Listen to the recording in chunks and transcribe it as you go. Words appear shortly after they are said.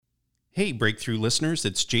Hey, Breakthrough listeners,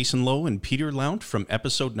 it's Jason Lowe and Peter Lount from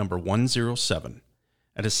episode number 107.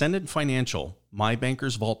 At Ascendant Financial,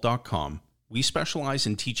 mybankersvault.com, we specialize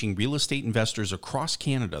in teaching real estate investors across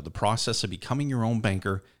Canada the process of becoming your own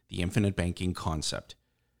banker, the infinite banking concept.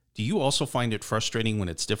 Do you also find it frustrating when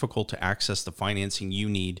it's difficult to access the financing you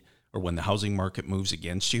need or when the housing market moves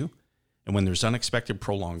against you? And when there's unexpected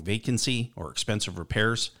prolonged vacancy or expensive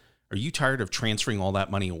repairs, are you tired of transferring all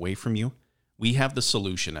that money away from you? We have the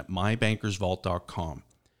solution at mybankersvault.com.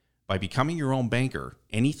 By becoming your own banker,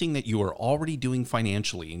 anything that you are already doing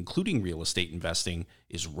financially, including real estate investing,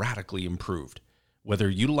 is radically improved.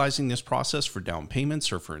 Whether utilizing this process for down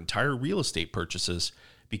payments or for entire real estate purchases,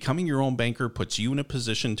 becoming your own banker puts you in a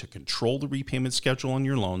position to control the repayment schedule on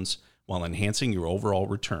your loans while enhancing your overall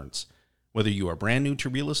returns. Whether you are brand new to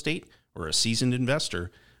real estate or a seasoned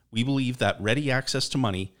investor, we believe that ready access to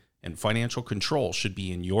money and financial control should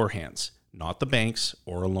be in your hands, not the bank's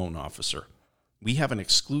or a loan officer. We have an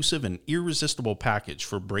exclusive and irresistible package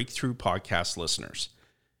for Breakthrough podcast listeners.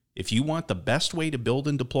 If you want the best way to build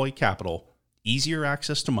and deploy capital, easier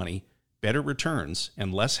access to money, better returns,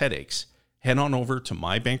 and less headaches, head on over to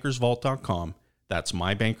mybankersvault.com. That's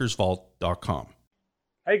mybankersvault.com.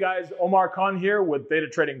 Hey guys, Omar Khan here with Data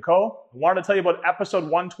Trading Co. I wanted to tell you about episode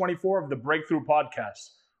 124 of the Breakthrough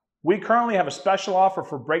Podcast. We currently have a special offer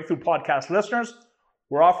for Breakthrough Podcast listeners.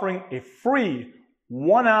 We're offering a free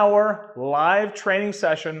 1-hour live training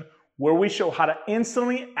session where we show how to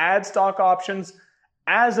instantly add stock options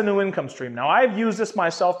as a new income stream. Now, I've used this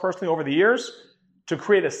myself personally over the years to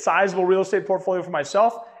create a sizable real estate portfolio for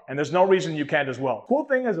myself, and there's no reason you can't as well. Cool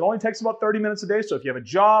thing is it only takes about 30 minutes a day, so if you have a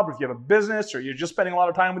job, or if you have a business, or you're just spending a lot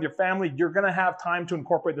of time with your family, you're gonna have time to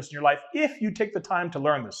incorporate this in your life if you take the time to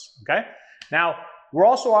learn this, okay? Now, we're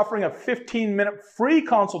also offering a 15-minute free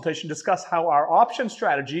consultation to discuss how our option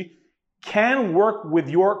strategy can work with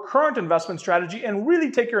your current investment strategy and really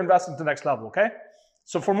take your investment to the next level, okay?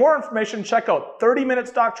 So for more information, check out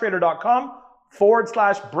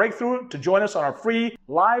 30minutestocktrader.com/breakthrough to join us on our free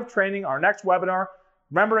live training, our next webinar.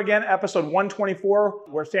 Remember again, episode 124,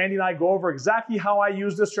 where Sandy and I go over exactly how I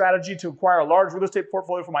use this strategy to acquire a large real estate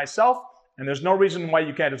portfolio for myself, and there's no reason why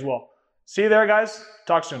you can't as well. See you there, guys.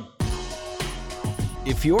 Talk soon.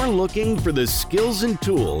 If you're looking for the skills and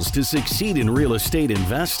tools to succeed in real estate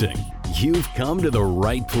investing, you've come to the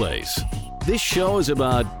right place. This show is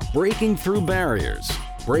about breaking through barriers,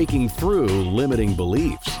 breaking through limiting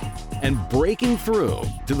beliefs, and breaking through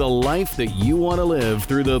to the life that you want to live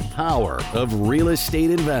through the power of real estate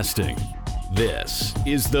investing. This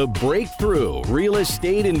is the Breakthrough Real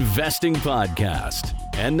Estate Investing Podcast.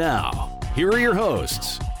 And now, here are your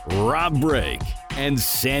hosts, Rob Brake and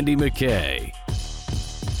Sandy McKay.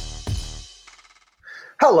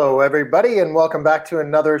 Hello, everybody, and welcome back to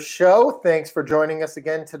another show. Thanks for joining us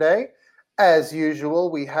again today. As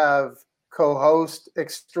usual, we have co-host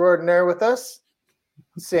extraordinaire with us,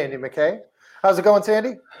 Sandy McKay. How's it going,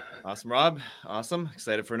 Sandy? Awesome, Rob. Awesome.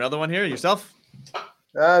 Excited for another one here. Yourself?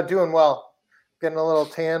 Doing well. Getting a little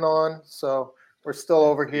tan on, so we're still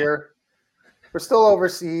over here. We're still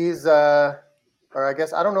overseas, or I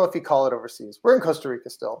guess, I don't know if you call it overseas. We're in Costa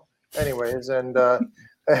Rica still. Anyways, and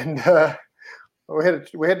we had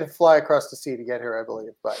to fly across the sea to get here, I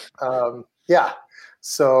believe. But yeah,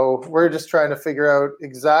 so we're just trying to figure out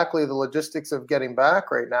exactly the logistics of getting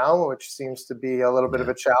back right now, which seems to be a little bit of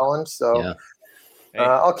a challenge. So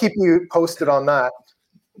I'll keep you posted on that.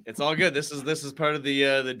 It's all good. This is part of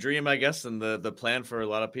the dream, I guess, and the plan for a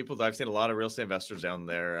lot of people. I've seen a lot of real estate investors down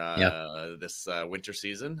there this winter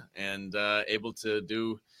season, and able to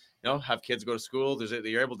do. Have kids go to school.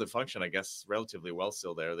 You're able to function, I guess, relatively well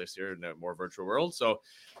still there this year in a more virtual world. So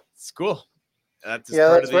it's cool. That's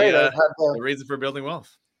part of the reason for building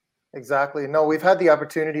wealth. Exactly. No, we've had the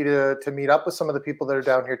opportunity to meet up with some of the people that are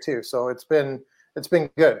down here too. So it's been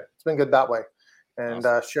good. It's been good that way, and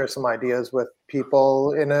awesome. Share some ideas with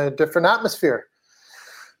people in a different atmosphere.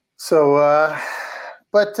 So.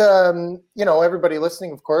 But, everybody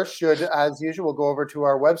listening, of course, should, as usual, go over to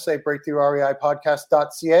our website,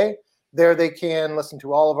 breakthroughreipodcast.ca. There they can listen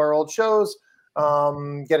to all of our old shows,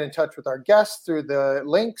 get in touch with our guests through the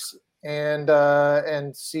links,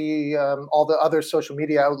 and see all the other social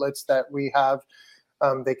media outlets that we have.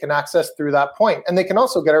 They can access through that point. And they can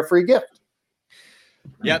also get our free gift.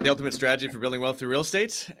 Yeah, the ultimate strategy for building wealth through real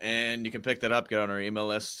estate. And you can pick that up, get on our email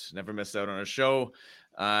list, never miss out on our show.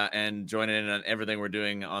 And join in on everything we're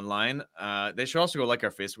doing online. They should also go like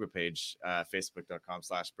our Facebook page,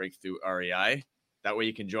 facebook.com/breakthrough-REI. That way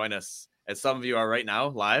you can join us, as some of you are right now,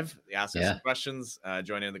 live. Ask us some questions,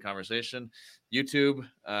 join in the conversation. YouTube,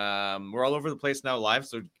 we're all over the place now live.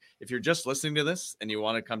 So if you're just listening to this and you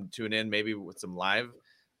want to come tune in, maybe with some live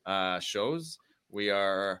shows, we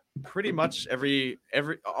are pretty much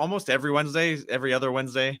almost every Wednesday, every other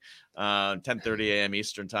Wednesday, 10:30 a.m.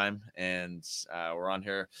 Eastern time. And we're on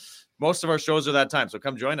here. Most of our shows are that time. So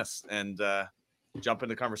come join us and jump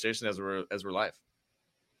into the conversation as we're live.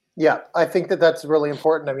 Yeah, I think that's really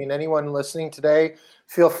important. I mean, anyone listening today,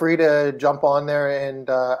 feel free to jump on there and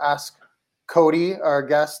ask Cody, our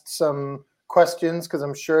guest, some questions, because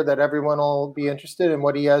I'm sure that everyone will be interested in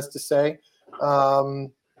what he has to say.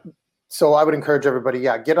 So I would encourage everybody,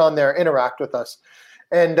 get on there, interact with us.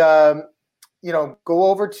 And, go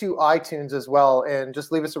over to iTunes as well and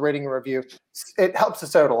just leave us a rating and review. It helps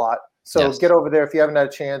us out a lot. So Get over there if you haven't had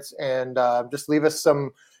a chance and just leave us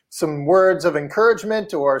some words of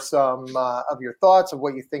encouragement or some of your thoughts of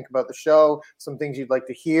what you think about the show, some things you'd like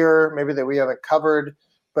to hear, maybe that we haven't covered.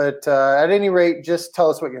 But at any rate, just tell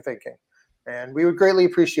us what you're thinking. And we would greatly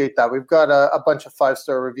appreciate that. We've got a bunch of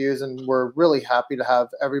 5-star reviews, and we're really happy to have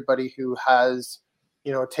everybody who has,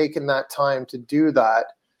 taken that time to do that.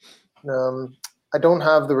 I don't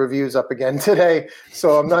have the reviews up again today,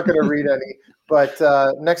 so I'm not going to read any. But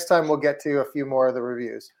next time we'll get to a few more of the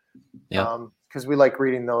reviews. Yeah. Because we like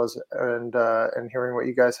reading those and hearing what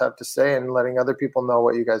you guys have to say and letting other people know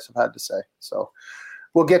what you guys have had to say. So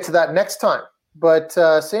we'll get to that next time. But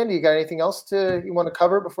Sandy, you got anything else you want to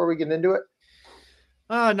cover before we get into it?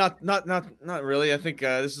 Not really. I think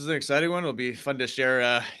this is an exciting one. It'll be fun to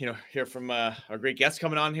share, hear from our great guests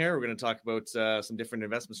coming on here. We're going to talk about some different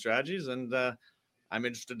investment strategies, and I'm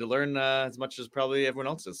interested to learn as much as probably everyone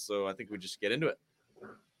else is. So I think we just get into it.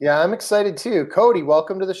 Yeah, I'm excited too. Cody,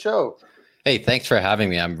 welcome to the show. Hey, thanks for having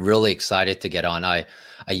me. I'm really excited to get on. I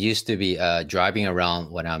used to be driving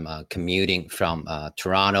around when I'm commuting from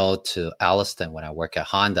Toronto to Alliston when I work at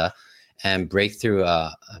Honda, and Breakthrough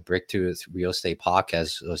Real Estate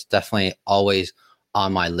Podcast was definitely always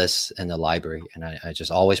on my list in the library. And I just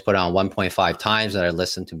always put it on 1.5 times, and I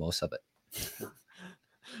listen to most of it.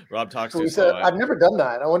 Rob talks too slow. I've never done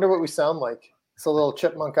that. I wonder what we sound like. It's a little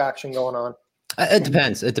chipmunk action going on. It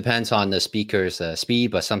depends. It depends on the speaker's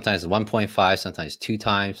speed, but sometimes 1.5, sometimes 2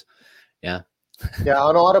 times. Yeah. Yeah.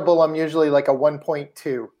 On Audible, I'm usually like a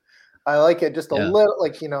 1.2. I like it just a little,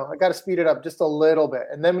 I got to speed it up just a little bit.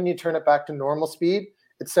 And then when you turn it back to normal speed,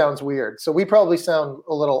 it sounds weird. So we probably sound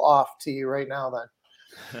a little off to you right now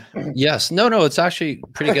then. Yes. No, it's actually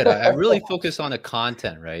pretty good. I really focus on the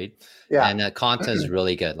content, right? Yeah. And the content is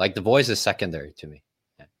really good. Like the voice is secondary to me.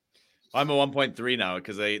 I'm a 1.3 now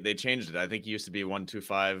because they changed it. I think it used to be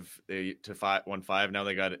 1.25 to 5.15. Now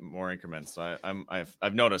they got it more increments. So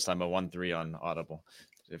I've noticed I'm a 1.3 on Audible,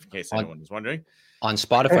 if in case anyone was wondering. On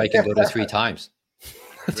Spotify, you can go to 3 times,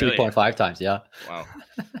 3.5 times. Yeah. Wow.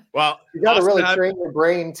 Well, you got to really train your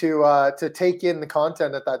brain to take in the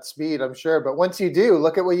content at that speed, I'm sure. But once you do,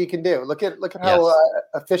 look at what you can do. Look at how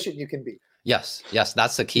efficient you can be. Yes,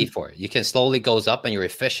 that's the key for it. You can slowly goes up, and your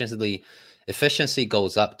efficiency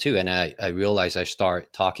goes up too. And I realize I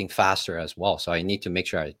start talking faster as well. So I need to make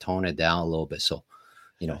sure I tone it down a little bit so,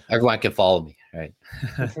 everyone can follow me. Right.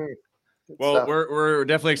 Well, we're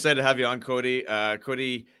definitely excited to have you on, Cody.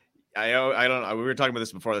 Cody, I don't know. We were talking about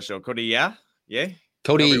this before the show. Cody, yay?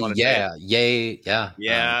 Cody, yay, yeah.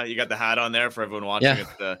 Yeah, you got the hat on there for everyone watching.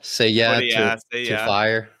 Yeah. Say yeah Cody, to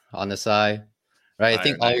fire on the side. Right. I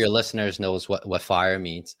think all your listeners knows what fire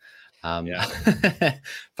means.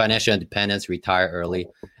 Financial independence, retire early.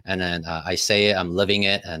 And then I say it, I'm living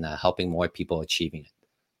it and helping more people achieving it.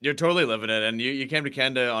 You're totally living it. And you came to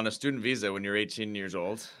Canada on a student visa when you're 18 years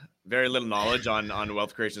old. Very little knowledge on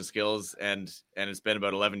wealth creation skills. And it's been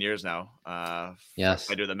about 11 years now. Yes.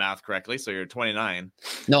 If I do the math correctly. So you're 29.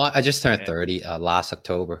 No, I just turned 30 last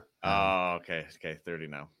October. Oh, okay. 30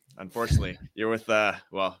 now. Unfortunately, you're with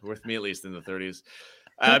me at least in the 30s.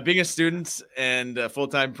 Being a student and a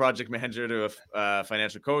full-time project manager to a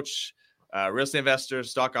financial coach, real estate investor,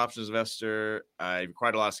 stock options investor, you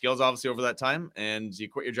acquired a lot of skills obviously over that time, and you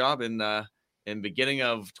quit your job in beginning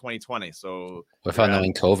of 2020. So without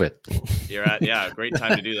knowing COVID, you're at great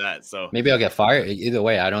time to do that. So maybe I'll get fired. Either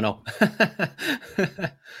way, I don't know.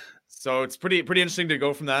 So it's pretty interesting to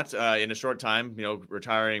go from that in a short time.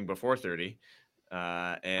 Retiring before 30,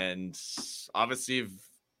 and obviously you've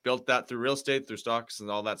built that through real estate, through stocks and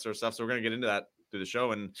all that sort of stuff. So we're going to get into that through the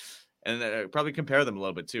show and probably compare them a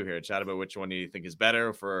little bit too here. Chat about which one you think is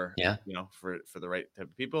better for the right type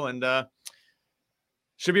of people, and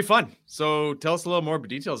should be fun. So tell us a little more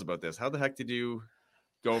details about this. How the heck did you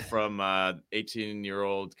go from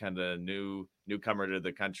 18-year-old kind of newcomer to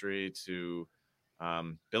the country to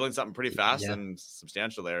building something pretty fast and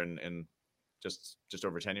substantial there in just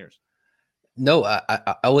over 10 years? No,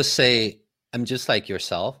 I would say I'm just like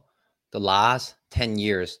yourself. The last 10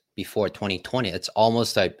 years before 2020, it's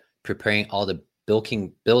almost like preparing all the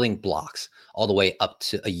building blocks all the way up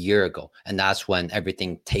to a year ago. And that's when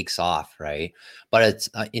everything takes off, right? But it's,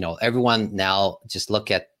 everyone now just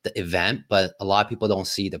look at the event, but a lot of people don't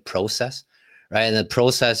see the process, right? And the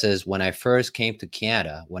process is when I first came to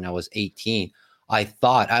Canada, when I was 18, I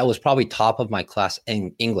thought I was probably top of my class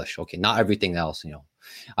in English. Okay, not everything else,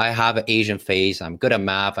 I have an Asian face. I'm good at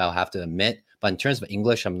math, I'll have to admit. But in terms of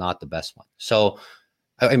English, I'm not the best one. So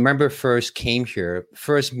I remember first came here,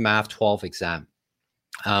 first Math 12 exam.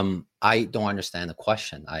 I don't understand the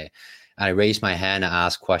question. I raised my hand and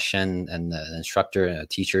asked question, and the instructor and the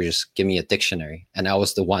teacher just give me a dictionary. And I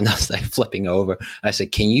was the one that was like flipping over. I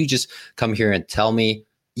said, can you just come here and tell me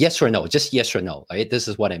yes or no, just yes or no, right? This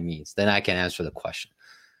is what it means. Then I can answer the question.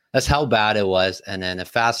 That's how bad it was. And then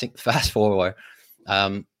fast forward,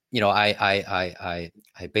 I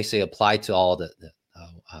basically applied to all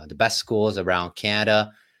the best schools around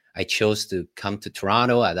Canada. I chose to come to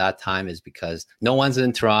Toronto at that time is because no one's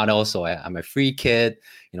in Toronto. So I'm a free kid.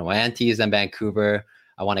 My auntie is in Vancouver.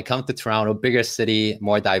 I want to come to Toronto, bigger city,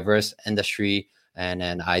 more diverse industry. And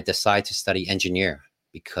then I decided to study engineer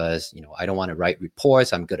because, I don't want to write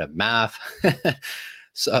reports. I'm good at math,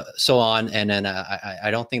 so on. And then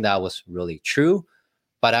I don't think that was really true.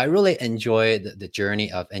 But I really enjoyed the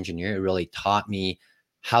journey of engineering. It really taught me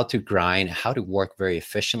how to grind, how to work very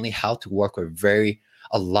efficiently, how to work with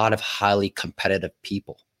a lot of highly competitive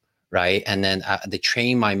people, right? And then they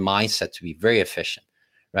trained my mindset to be very efficient,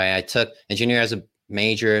 right? I took engineering as a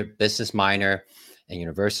major, business minor. In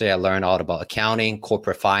university, I learned all about accounting,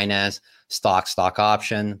 corporate finance, stock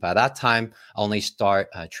option. By that time, I only start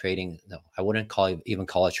trading. No, I wouldn't even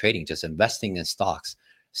call it trading, just investing in stocks,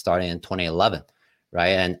 starting in 2011.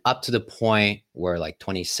 Right. And up to the point where like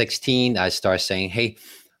 2016, I started saying, hey,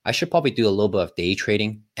 I should probably do a little bit of day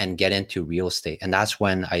trading and get into real estate. And that's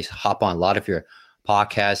when I hop on a lot of your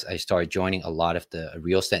podcasts. I started joining a lot of the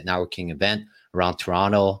real estate networking event around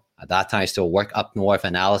Toronto. At that time, I still work up north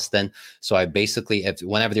in Alliston. So I basically,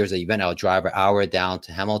 whenever there's an event, I'll drive an hour down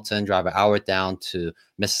to Hamilton, drive an hour down to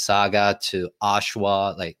Mississauga, to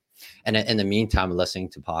Oshawa, and in the meantime, listening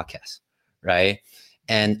to podcasts, right?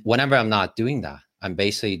 And whenever I'm not doing that, I'm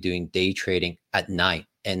basically doing day trading at night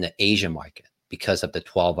in the Asian market because of the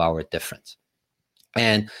 12-hour difference.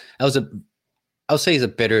 And I would say it's a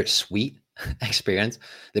bittersweet experience.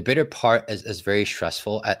 The bitter part is very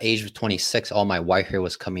stressful. At age of 26, all my white hair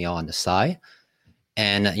was coming out on the side.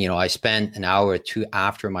 And, I spent an hour or two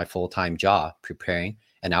after my full-time job preparing,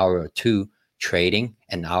 an hour or two trading,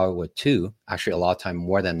 an hour or two, actually a lot of time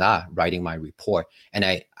more than that, writing my report. And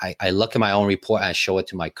I look at my own report and I show it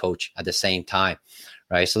to my coach at the same time,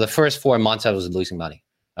 right? So the first 4 months I was losing money,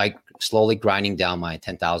 like slowly grinding down my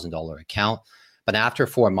 $10,000 account. But after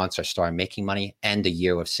 4 months, I started making money, end the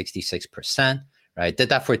year with 66%, right? Did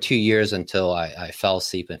that for 2 years until I fell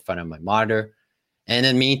asleep in front of my monitor. And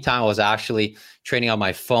in the meantime, I was actually trading on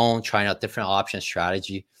my phone, trying out different option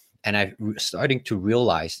strategy. And I starting to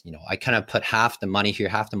realize, I kind of put half the money here,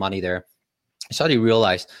 half the money there. I started to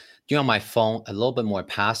realize doing on my phone a little bit more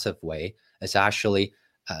passive way is actually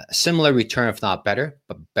a similar return, if not better,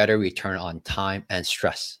 but better return on time and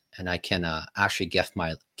stress. And I can actually get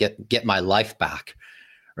my life back,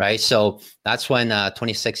 right? So that's when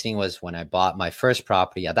 2016 was when I bought my first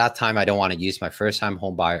property. At that time, I don't want to use my first-time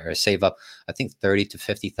home buyer or save up, I think, $30,000 to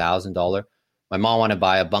 $50,000. My mom wanted to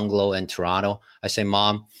buy a bungalow in Toronto. I say,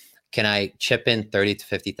 Mom, can I chip in 30 to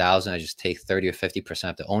 50,000? I just take 30 or 50%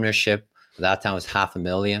 of the ownership. At that time it was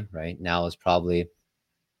 $500,000, right? Now it's probably,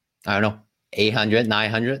 I don't know, 800,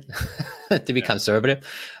 900 to be conservative.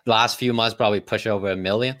 The last few months probably push over $1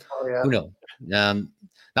 million. Oh, yeah. Who knows?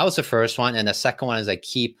 That was the first one. And the second one is I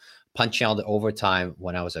keep punching out the overtime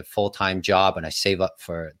when I was a full-time job, and I save up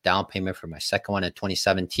for down payment for my second one in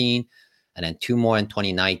 2017. And then 2 more in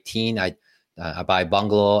 2019. I buy a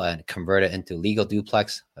bungalow and convert it into legal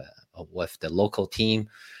duplex with the local team,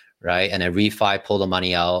 right? And then refi, pull the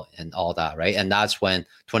money out and all that, right? And that's when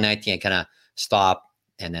 2019 I kind of stopped.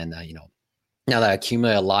 And then, now that I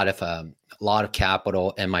accumulate a lot of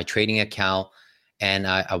capital in my trading account, and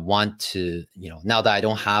I want to, now that I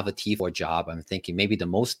don't have a T4 job, I'm thinking maybe the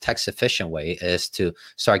most tax efficient way is to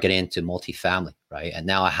start getting into multifamily, right? And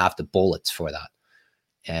now I have the bullets for that.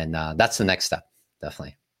 And that's the next step,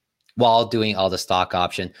 definitely. While doing all the stock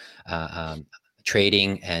option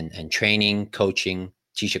trading and training, coaching,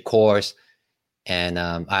 teach a course. And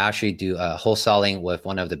I actually do wholesaling with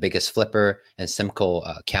one of the biggest flipper in Simcoe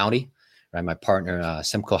County, right? My partner,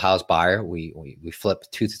 Simcoe House Buyer, we flip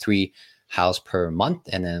 2 to 3 house per month,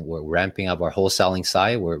 and then we're ramping up our wholesaling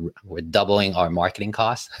side. We're doubling our marketing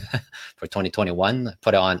costs for 2021.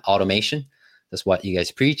 Put on automation. That's what you guys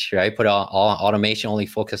preach, right? Put on all automation, only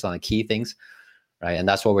focus on the key things, right? And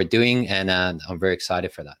that's what we're doing, and I'm very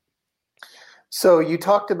excited for that. So you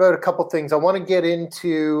talked about a couple things. I want to get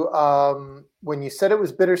into when you said it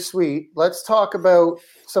was bittersweet. Let's talk about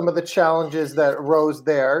some of the challenges that arose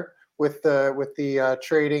there with the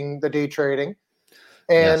trading, the day trading,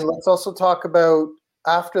 and let's also talk about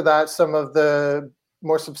after that some of the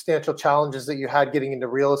more substantial challenges that you had getting into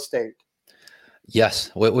real estate.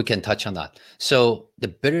 Yes, we can touch on that. So the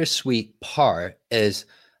bittersweet part is,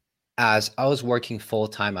 as I was working full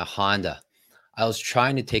time at Honda, I was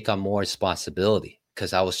trying to take on more responsibility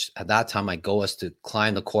because at that time, my goal was to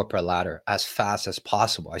climb the corporate ladder as fast as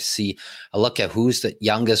possible. I look at who's the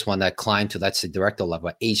youngest one that climbed to, that's the director level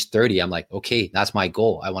at age 30. I'm like, okay, that's my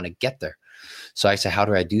goal. I want to get there. So I said, how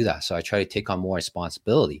do I do that? So I try to take on more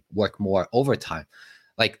responsibility, work more overtime.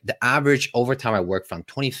 Like the average overtime I worked from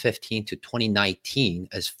 2015 to 2019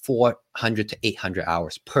 is 400 to 800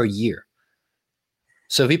 hours per year.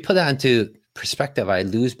 So if you put that into perspective, I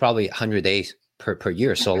lose probably 100 days per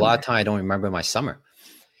year. So a lot of time I don't remember my summer.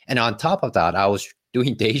 And on top of that, I was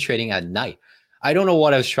doing day trading at night. I don't know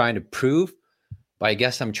what I was trying to prove, but I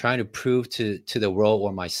guess I'm trying to prove to the world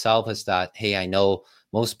or myself is that, hey, I know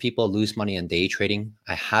most people lose money in day trading.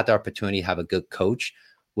 I had the opportunity to have a good coach,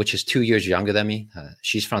 which is 2 years younger than me.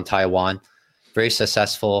 She's from Taiwan, very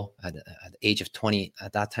successful at the age of 20.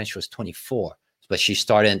 At that time, she was 24, but she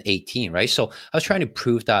started in 18, right? So I was trying to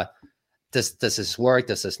prove that does this work?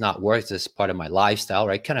 Does this not work? Is this part of my lifestyle,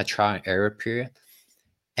 right? Kind of try and error period.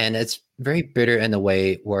 And it's very bitter in a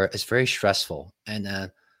way where it's very stressful.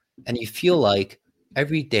 And you feel like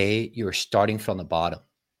every day you're starting from the bottom,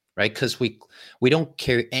 right? Because we don't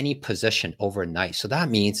carry any position overnight. So that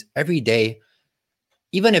means every day,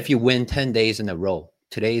 even if you win 10 days in a row,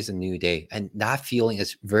 today is a new day. And that feeling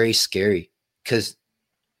is very scary because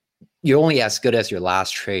you're only as good as your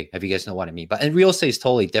last trade, if you guys know what I mean. But in real estate is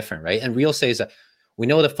totally different, right? And real estate is that we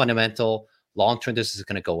know the fundamental, long-term, this is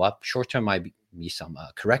going to go up. Short-term might be some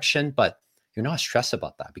correction, but you're not stressed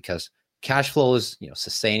about that because cash flow is,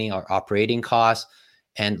 sustaining our operating costs,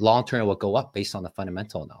 and long-term it will go up based on the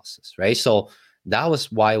fundamental analysis, right? So that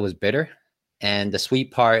was why it was bitter. And the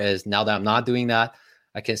sweet part is now that I'm not doing that,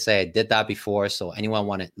 I can say I did that before. So anyone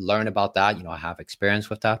want to learn about that, I have experience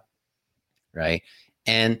with that, right?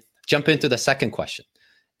 And jump into the second question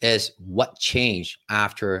is what changed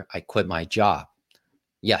after I quit my job?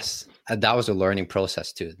 Yes, that was a learning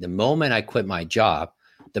process too. The moment I quit my job,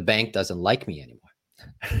 the bank doesn't like me anymore.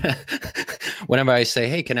 Whenever I say,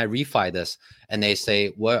 hey, can I refi this? And they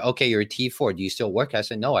say, well, okay, you're a T4. Do you still work? I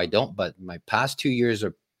said, no, I don't. But my past 2 years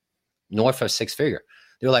are north of six figure.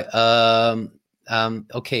 They're like,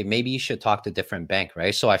 okay, maybe you should talk to a different bank,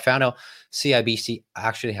 right? So I found out CIBC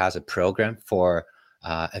actually has a program for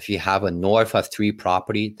if you have a north of 3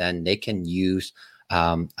 property, then they can use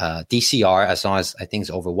DCR as long as I think it's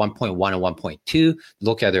over 1.1 and 1.2.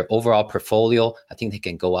 Look at their overall portfolio. I think they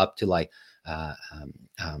can go up to like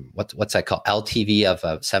what's that called, LTV of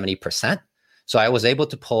 70%. So I was able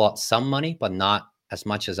to pull out some money, but not as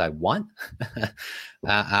much as I want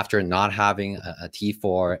after not having a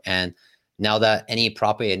T4. And now that any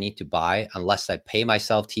property I need to buy, unless I pay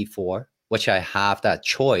myself T4, which I have that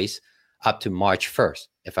choice up to March 1st,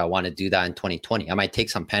 if I want to do that in 2020. I might take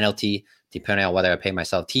some penalty depending on whether I pay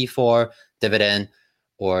myself T4, dividend,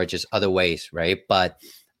 or just other ways, right? But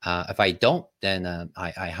if I don't, then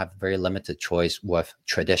I have very limited choice with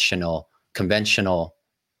traditional, conventional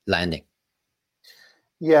lending.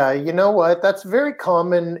 Yeah, you know what? That's a very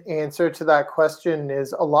common answer to that question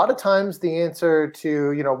is a lot of times the answer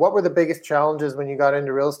to, what were the biggest challenges when you got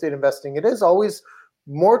into real estate investing? It is always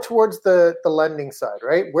more towards the lending side,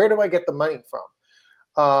 right? Where do I get the money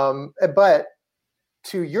from? But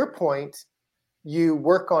to your point, you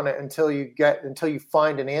work on it until you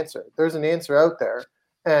find an answer. There's an answer out there,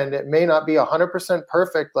 and it may not be 100%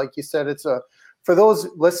 perfect. Like you said, for those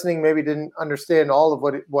listening, maybe didn't understand all of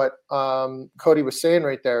what Cody was saying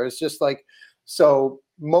right there. It's just like, so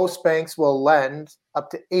most banks will lend up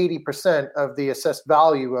to 80% of the assessed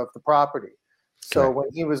value of the property. So when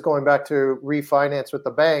he was going back to refinance with the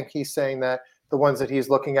bank, he's saying that the ones that he's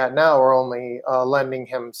looking at now are only lending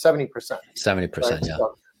him 70%. 70%, right? Yeah.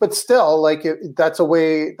 So, but still, like that's a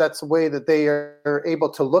way that they are able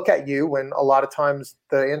to look at you when a lot of times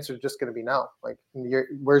the answer is just going to be no. Like,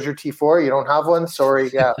 where's your T4? You don't have one? Sorry,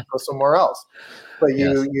 yeah, go somewhere else. But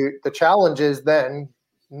the challenge is then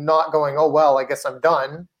not going, oh well, I guess I'm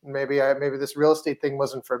done. Maybe this real estate thing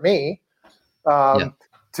wasn't for me.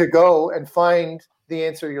 to go and find the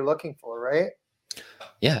answer you're looking for, right?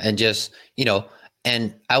 Yeah, and just,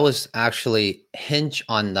 and I was actually hinge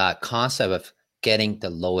on that concept of getting the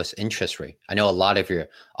lowest interest rate. I know a lot of your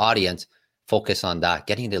audience focus on that,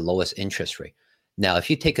 getting the lowest interest rate. Now, if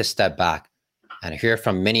you take a step back, and I hear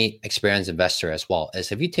from many experienced investors as well,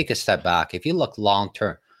 is if you take a step back, if you look long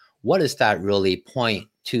term, what is that really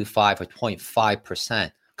 0.25 or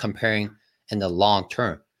 0.5% comparing in the long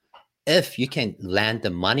term? If you can land the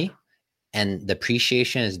money and the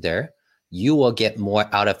appreciation is there, you will get more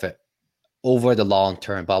out of it over the long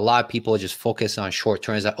term. But a lot of people just focus on short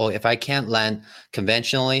term. Is that, if I can't land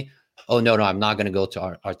conventionally, no, I'm not going to go to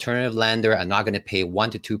our alternative lender. I'm not going to pay 1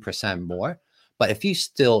 to 2% more. But if you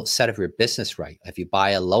still set up your business right, if you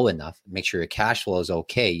buy it low enough, make sure your cash flow is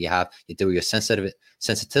okay, you do your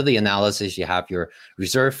sensitivity analysis, you have your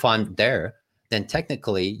reserve fund there, then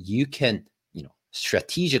technically you can,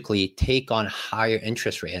 strategically take on higher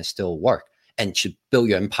interest rate and still work and should build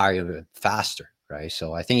your empire faster, right?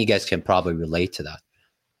 So I think you guys can probably relate to that.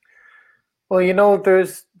 Well,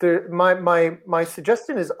 my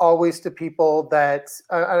suggestion is always to people that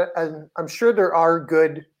I'm sure there are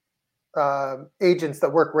good agents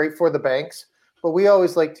that work right for the banks, but we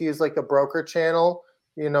always like to use like a broker channel,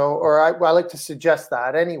 or I like to suggest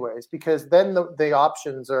that anyways, because then the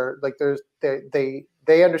options are like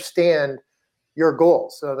they understand your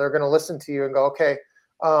goals, so they're going to listen to you and go, okay,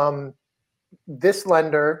 this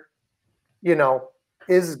lender,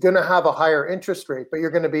 is going to have a higher interest rate, but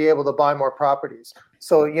you're going to be able to buy more properties.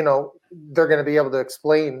 So, they're going to be able to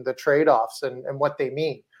explain the trade-offs and what they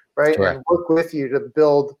mean, right? Correct. And work with you to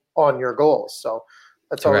build on your goals. So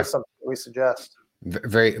that's always something we suggest.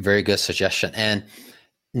 Very, very good suggestion. And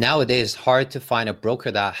nowadays it's hard to find a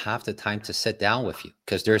broker that have the time to sit down with you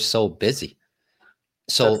because they're so busy.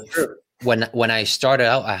 So when I started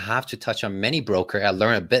out, I have to touch on many brokers. I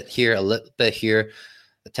learned a bit here, a little bit here,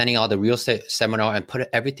 attending all the real estate seminar and put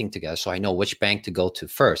everything together. So I know which bank to go to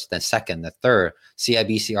first, then second, then third,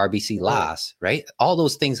 CIBC, RBC last, right? All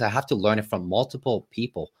those things I have to learn it from multiple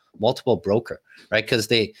people, multiple broker, right? Because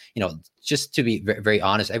they, just to be very, very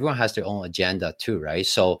honest, everyone has their own agenda too, right?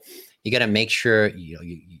 So you got to make sure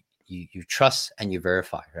you trust and you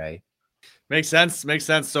verify, right? Makes sense.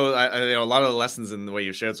 So a lot of the lessons in the way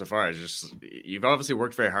you've shared so far is just, you've obviously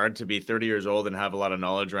worked very hard to be 30 years old and have a lot of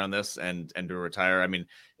knowledge around this and to retire. I mean,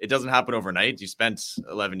 it doesn't happen overnight. You spent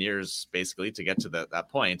 11 years basically to get to that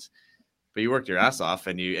point, but you worked your ass off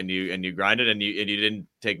and you grinded and you didn't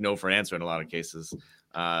take no for an answer in a lot of cases,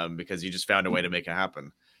 because you just found a way to make it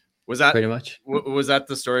happen. Was that pretty much? Was that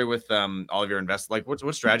the story with all of your investors? Like,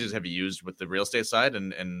 what strategies have you used with the real estate side,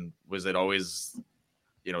 and was it always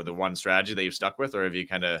the one strategy that you stuck with, or have you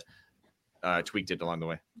kind of tweaked it along the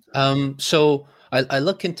way? So I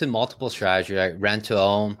look into multiple strategies. I rent to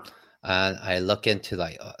own, and I look into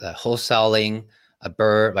wholesaling a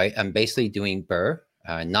BRRRR. Right, I'm basically doing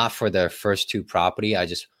BRRRR, not for the first two property. I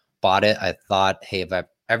just bought it. I thought, hey, if I'm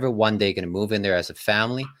ever one day going to move in there as a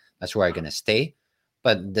family, that's where I'm going to stay.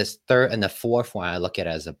 But this third and the fourth one, I look at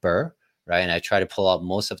it as a BRRRR, right? And I try to pull out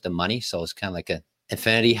most of the money, so it's kind of like an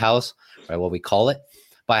infinity house, right? What we call it.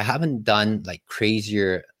 But I haven't done like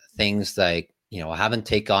crazier things like, I haven't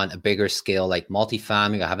taken on a bigger scale like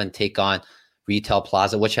multifamily. I haven't taken on retail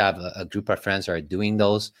plaza, which I have a group of friends who are doing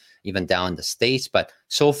those even down in the States. But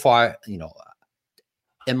so far,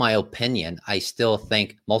 in my opinion, I still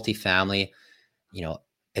think multifamily,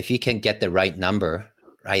 if you can get the right number,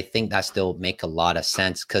 I think that still make a lot of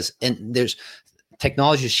sense because there's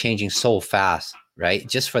technology is changing so fast, right?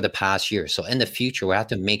 Just for the past year. So in the future, we have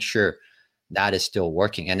to make sure that is still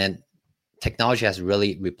working. And then technology has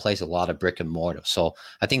really replaced a lot of brick and mortar. So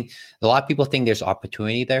I think a lot of people think there's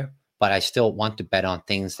opportunity there, but I still want to bet on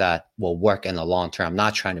things that will work in the long term. I'm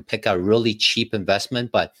not trying to pick a really cheap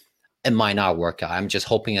investment, but it might not work out. I'm just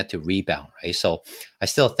hoping it to rebound, right? So I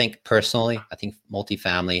still think personally, I think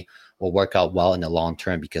multifamily will work out well in the long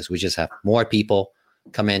term because we just have more people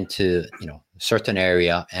come into, certain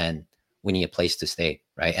area and we need a place to stay,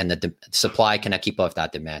 right? And the supply cannot keep up with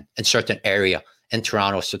that demand in certain area, in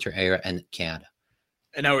Toronto, certain area, and Canada.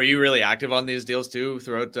 And now, were you really active on these deals too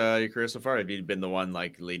throughout your career so far? Have you been the one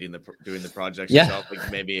like doing the projects yourself,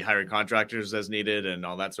 like maybe hiring contractors as needed and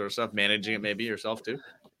all that sort of stuff, managing it maybe yourself too?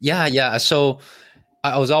 Yeah. So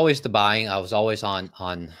I was always the buying. I was always on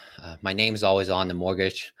my name's always on the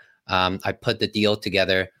mortgage. I put the deal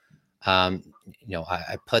together.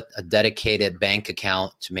 I put a dedicated bank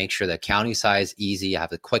account to make sure the accounting side is easy. I have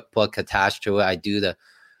the QuickBook attached to it. I do the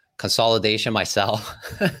consolidation myself.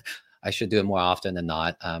 I should do it more often than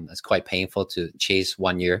not. It's quite painful to chase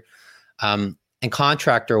 1 year. And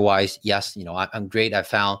contractor wise, yes, I'm great. I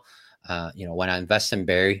found, when I invest in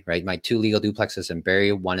Barrie, right, my 2 legal duplexes in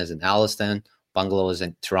Barrie, one is in Alliston, bungalow is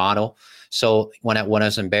in Toronto. So when I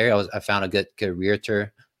was in Barrie, I found a good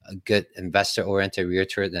realtor, a good investor-oriented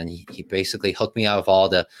realtor. Then he basically hooked me out of all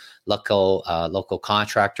the local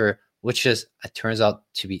contractor, which it turns out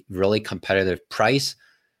to be really competitive price.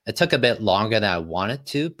 It took a bit longer than I wanted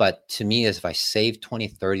to, but to me, if I save 20,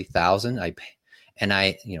 30,000,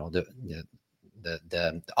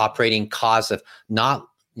 the operating cost of not,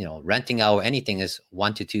 renting out or anything is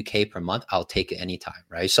 $1,000 to $2,000 per month. I'll take it anytime,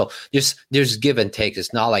 right? So there's give and take.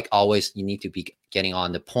 It's not like always you need to be getting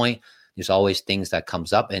on the point. There's always things that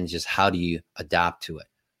comes up, and just how do you adapt to it,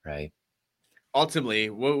 right? Ultimately,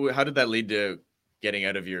 how did that lead to getting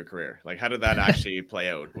out of your career? Like, how did that actually play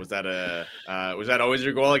out? Was that was that always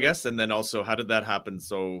your goal, I guess? And then also, how did that happen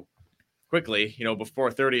so quickly?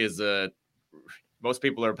 Before 30 is most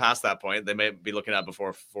people are past that point. They may be looking at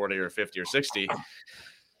before 40 or 50 or 60.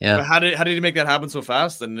 Yeah. But how did you make that happen so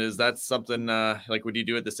fast? And is that something would you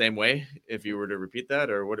do it the same way if you were to repeat that,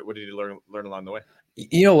 or what did you learn along the way?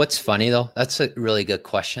 What's funny though? That's a really good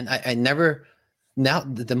question. I never. Now,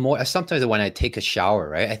 the more sometimes when I take a shower,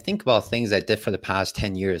 right, I think about things I did for the past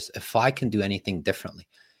 10 years. If I can do anything differently,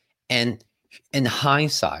 and in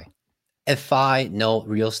hindsight, if I know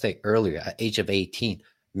real estate earlier at age of 18,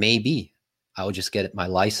 maybe I would just get my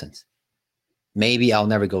license. Maybe I'll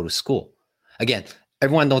never go to school. Again,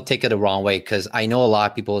 everyone don't take it the wrong way, because I know a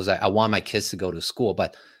lot of people is like, I want my kids to go to school,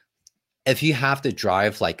 but if you have to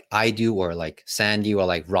drive like I do, or like Sandy, or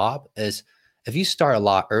like Rob, is if you start a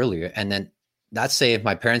lot earlier, and then let's say if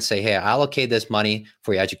my parents say, hey, I allocate this money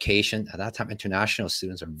for your education. At that time, international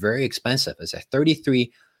students are very expensive. It's at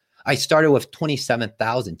 33. I started with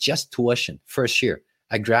 27,000 just tuition first year.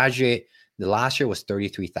 I graduate. The last year was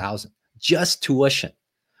 33,000 just tuition.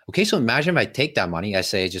 Okay, so imagine if I take that money, I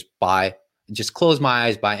say just close my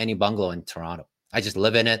eyes, buy any bungalow in Toronto. I just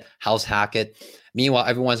live in it, house hack it. Meanwhile,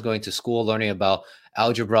 everyone's going to school learning about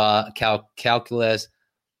algebra, calculus,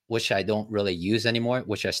 which I don't really use anymore,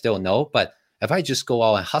 which I still know, but if I just go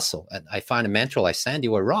out and hustle, and I find a mentor like Sandy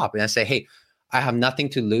or Rob, and I say, hey, I have nothing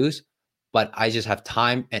to lose, but I just have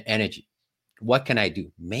time and energy. What can I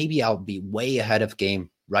do? Maybe I'll be way ahead of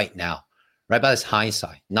game right now, right? But it's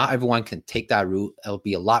hindsight. Not everyone can take that route. It'll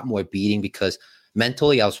be a lot more beating, because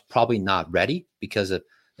mentally I was probably not ready because of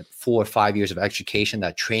the 4 or 5 years of education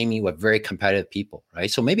that trained me with very competitive people,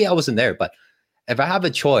 right? So maybe I wasn't there, but if I have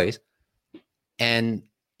a choice and,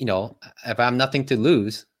 if I have nothing to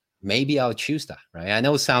lose, maybe I'll choose that, right? I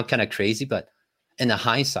know it sounds kind of crazy, but in the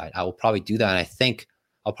hindsight, I will probably do that. And I think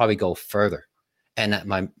I'll probably go further.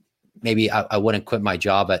 And maybe I wouldn't quit my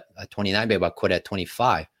job at 29, maybe I'll quit at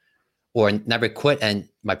 25, or never quit. And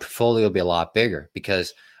my portfolio will be a lot bigger,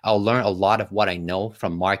 because I'll learn a lot of what I know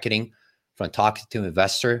from marketing, from talking to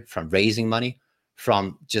investor, from raising money,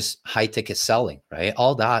 from just high ticket selling, right?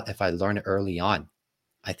 All that, if I learn it early on,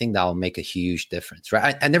 I think that will make a huge difference,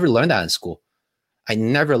 right? I never learned that in school. I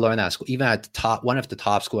never learned that in school. Even at the top, one of the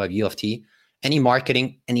top school at U of T, any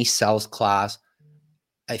marketing, any sales class,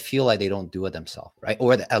 I feel like they don't do it themselves, right?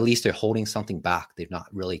 Or at least they're holding something back. They're not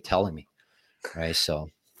really telling me, right? So,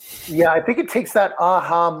 yeah, I think it takes that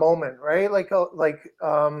aha moment, right?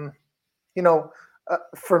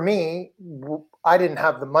 For me, I didn't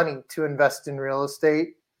have the money to invest in real estate,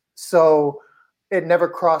 so it never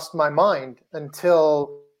crossed my mind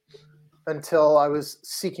until I was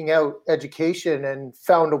seeking out education and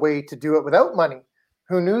found a way to do it without money.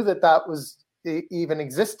 Who knew that was even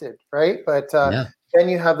existed, right? But then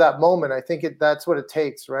you have that moment. I think that's what it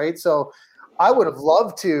takes, right? So I would have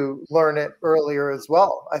loved to learn it earlier as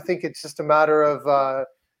well. I think it's just a matter of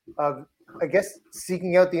I guess,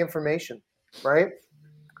 seeking out the information, right?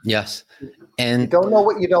 Yes. And you don't know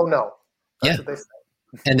what you don't know. That's what they say.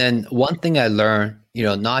 And then one thing I learned,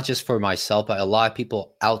 not just for myself, but a lot of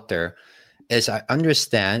people out there, is I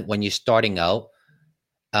understand when you're starting out,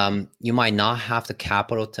 you might not have the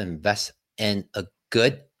capital to invest in a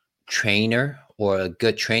good trainer or a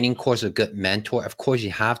good training course, a good mentor. Of course,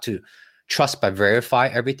 you have to trust but verify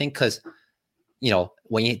everything, because,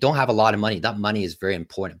 when you don't have a lot of money, that money is very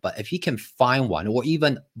important. But if you can find one, or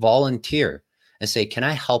even volunteer and say, can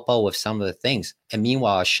I help out with some of the things? And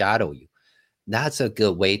meanwhile, I'll shadow you. That's a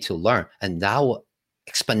good way to learn. And that will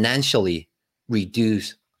exponentially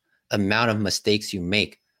reduce amount of mistakes you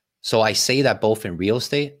make. So I say that both in real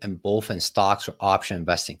estate and both in stocks or option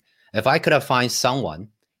investing. If I could have found someone,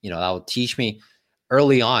 that would teach me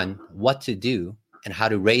early on what to do and how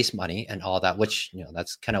to raise money and all that, which,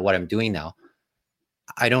 that's kind of what I'm doing now,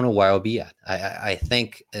 I don't know where I'll be at. I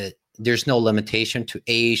think there's no limitation to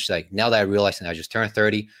age. Like now that I realize that I just turned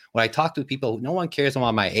 30, when I talk to people, no one cares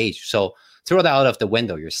about my age. So throw that out of the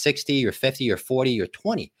window. You're 60, you're 50, you're 40, you're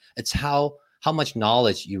 20. It's how much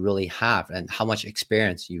knowledge you really have and how much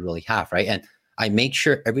experience you really have, right? And I make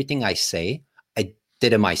sure everything I say, I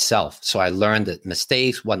did it myself. So I learned the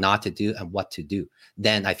mistakes, what not to do and what to do.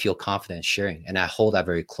 Then I feel confident sharing, and I hold that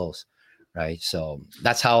very close, right? So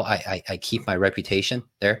that's how I keep my reputation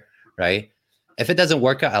there, right? If it doesn't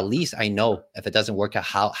work out, at least I know if it doesn't work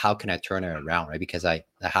out, how can I turn it around, right? Because that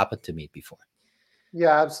happened to me before.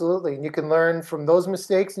 Yeah, absolutely. And you can learn from those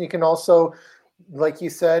mistakes, and you can also, like you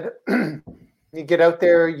said, you get out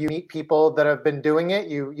there, you meet people that have been doing it,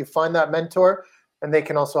 you find that mentor, and they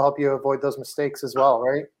can also help you avoid those mistakes as well,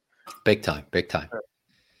 right? Big time.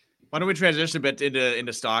 Why don't we transition a bit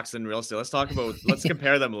into stocks and real estate? Let's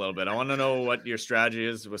compare them a little bit. I want to know what your strategy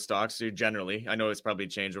is with stocks generally. I know it's probably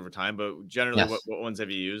changed over time, but generally, yes. What ones have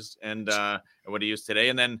you used, and what do you use today?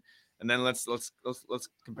 And then let's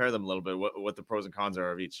compare them a little bit. What the pros and cons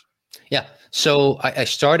are of each. Yeah. So I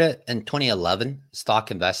started in 2011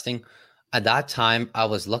 stock investing. At that time, I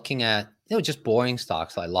was looking at just boring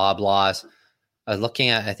stocks like Loblaws. I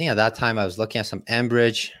think at that time I was looking at some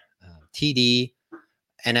Enbridge, TD.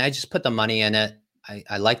 And I just put the money in it.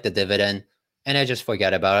 I like the dividend, and I just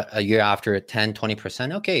forget about it. A year after, 10,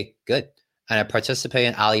 20%. Okay, good. And I participate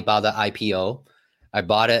in Alibaba IPO. I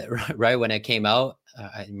bought it right when it came out.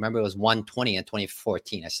 I remember it was 120 in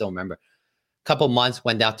 2014. I still remember. A couple months,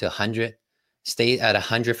 went down to 100. Stayed at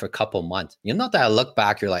 100 for a couple months. Not that I look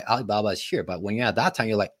back, you're like, Alibaba is here. But when you're at that time,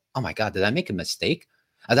 you're like, oh my God, did I make a mistake?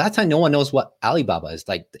 At that time, no one knows what Alibaba is.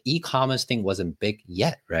 Like the e-commerce thing wasn't big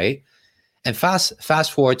yet, right? And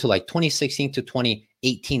fast forward to like 2016 to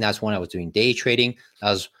 2018, that's when I was doing day trading.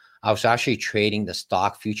 I was actually trading the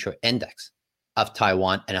stock future index of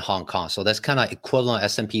Taiwan and Hong Kong. So that's kind of equivalent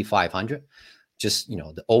S&P 500, just,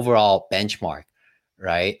 the overall benchmark,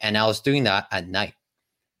 right? And I was doing that at night.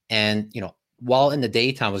 And, while in the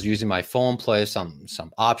daytime, I was using my phone, play some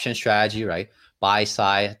option strategy, right? Buy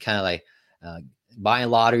side, kind of like buying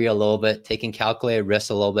lottery a little bit, taking calculated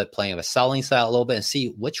risks a little bit, playing a selling side a little bit, and see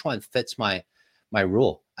which one fits my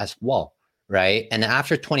rule as well, right? And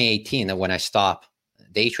after 2018, when I stopped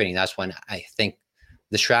day trading, that's when I think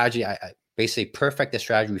the strategy, I basically perfect the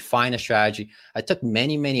strategy, refine the strategy. I took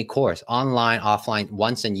many courses, online, offline,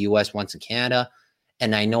 once in US, once in Canada,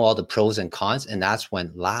 and I know all the pros and cons. And that's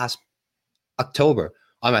when last October,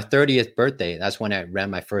 on my 30th birthday, that's when I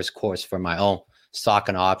ran my first course for my own stock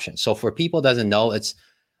and options. So for people who doesn't know,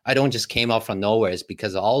 I don't just came out from nowhere. It's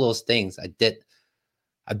because of all those things I did.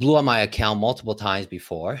 I blew up my account multiple times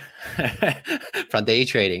before from day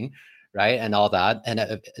trading, right? And all that. And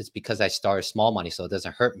it's because I started small money, so it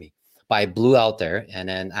doesn't hurt me. But I blew out there, and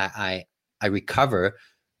then I recover,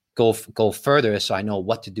 go further, so I know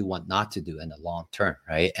what to do, what not to do in the long term,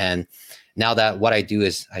 right? And now that what I do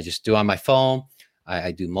is I just do on my phone.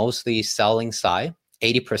 I do mostly selling side,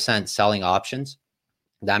 80% selling options.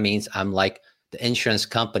 That means I'm like the insurance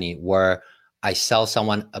company where I sell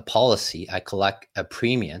someone a policy, I collect a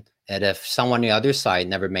premium, and if someone on the other side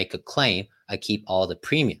never make a claim, I keep all the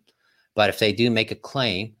premium. But if they do make a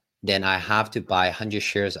claim, then I have to buy 100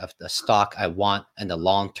 shares of the stock I want in the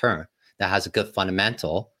long term that has a good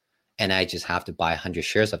fundamental, and I just have to buy 100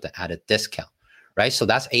 shares of that at a discount, right? So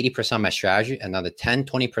that's 80% of my strategy. Another 10,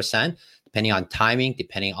 20%, depending on timing,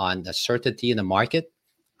 depending on the certainty in the market,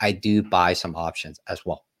 I do buy some options as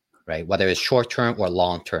well, right? Whether it's short-term or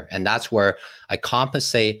long-term. And that's where I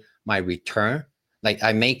compensate my return. Like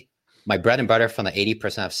I make my bread and butter from the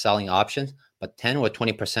 80% of selling options, but 10 or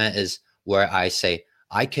 20% is where I say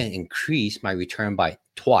I can increase my return by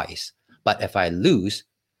twice. But if I lose,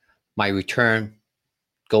 my return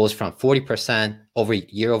goes from 40% over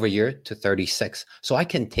year to 36. So I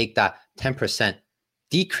can take that 10%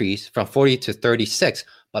 decrease from 40 to 36,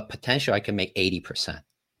 but potentially I can make 80%.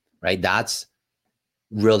 Right? That's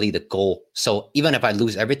really the goal. So even if I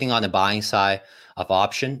lose everything on the buying side of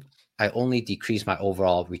option, I only decrease my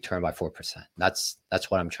overall return by 4%. That's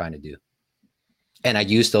what I'm trying to do. And I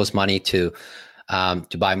use those money to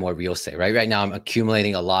buy more real estate. Right now I'm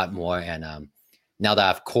accumulating a lot more, and now that I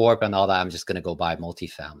have corp and all that, I'm just going to go buy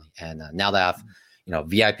multifamily. And now that I have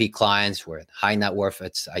VIP clients who are high net worth,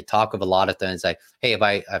 I talk with a lot of them. It's like, hey, if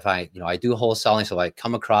I I do wholesaling, so if I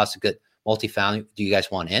come across a good multifamily, do you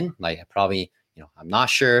guys want in? Like I probably, I'm not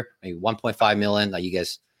sure, maybe 1.5 million, like you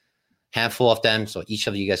guys, handful of them. So each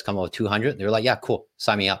of you guys come up with 200. They're like, yeah, cool.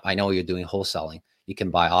 Sign me up. I know you're doing wholesaling. You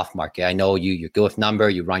can buy off market. I know you're good with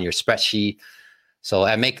number, you run your spreadsheet. So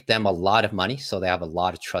I make them a lot of money. So they have a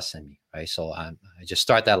lot of trust in me, right? So I just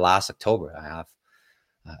started that last October. I have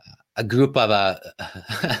a group of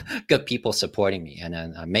good people supporting me, and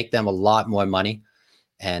then I make them a lot more money,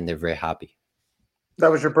 and they're very happy.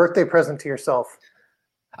 That was your birthday present to yourself.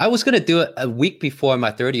 I was going to do it a week before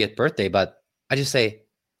my 30th birthday, but I just say,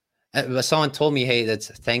 someone told me, hey, that's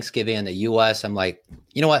Thanksgiving in the US. I'm like,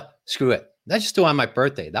 you know what? Screw it. Let's just do it on my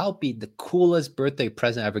birthday. That'll be the coolest birthday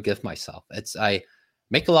present I ever give myself. I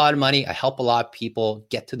make a lot of money. I help a lot of people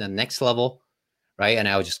get to the next level, right? And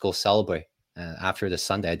I would just go celebrate. After the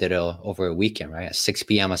Sunday, I did it over a weekend, right? At 6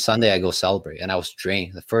 p.m. on Sunday, I go celebrate. And I was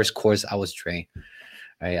drained. The first course, I was drained.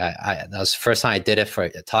 Right? That was the first time I did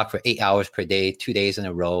it talk for 8 hours per day, 2 days in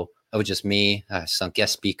a row. It was just me, some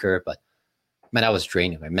guest speaker, but man, I was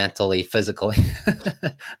draining, right? Mentally, physically.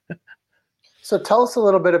 So tell us a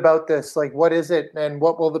little bit about this. Like, what is it and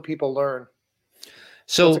what will the people learn?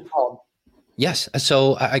 So, what's it called? Yes.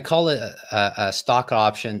 So I call it a stock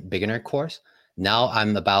option beginner course. Now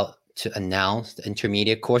I'm about to announce the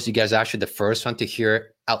intermediate course. You guys are actually the first one to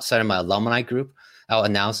hear outside of my alumni group. I'll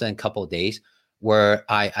announce it in a couple of days, where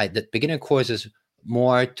the beginner course is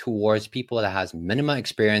more towards people that has minimum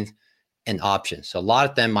experience in options. So a lot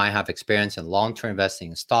of them might have experience in long-term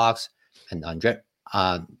investing in stocks and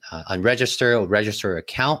unregistered or registered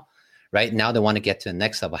account. Right now, they want to get to the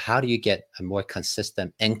next level. How do you get a more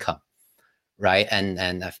consistent income? Right,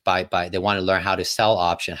 and by they want to learn how to sell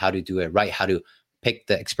option, how to do it right, how to pick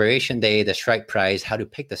the expiration day, the strike price, how to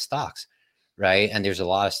pick the stocks. Right. And there's a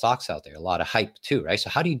lot of stocks out there, a lot of hype too. Right.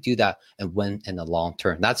 So how do you do that and win in the long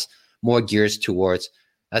term? That's more gears towards,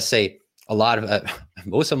 let's say, a lot of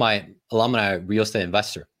most of my alumni are real estate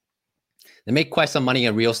investor. They make quite some money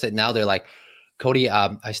in real estate. Now they're like, Cody,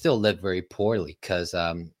 I still live very poorly because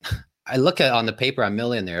I look at on the paper, I'm a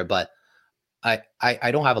millionaire, but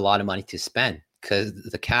I don't have a lot of money to spend because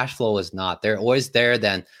the cash flow is not there. Always there.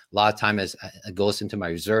 Then a lot of time it goes into my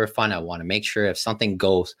reserve fund. I want to make sure if something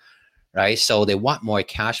goes, right? So they want more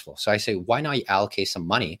cash flow. So I say, why not you allocate some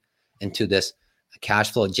money into this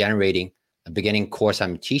cash flow generating a beginning course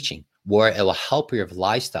I'm teaching, where it will help your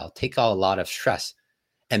lifestyle, take out a lot of stress.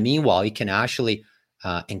 And meanwhile, you can actually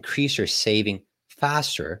increase your saving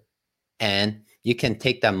faster, and you can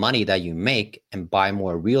take that money that you make and buy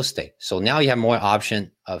more real estate. So now you have more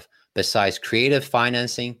option of, besides creative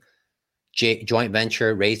financing, joint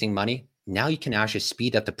venture, raising money. Now you can actually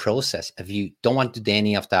speed up the process. If you don't want to do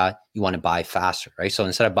any of that, you want to buy faster, right? So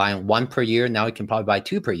instead of buying one per year, now you can probably buy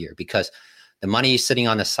two per year because the money sitting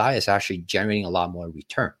on the side is actually generating a lot more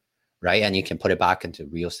return, right? And you can put it back into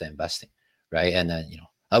real estate investing, right? And then,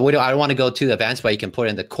 I don't want to go too advanced, but you can put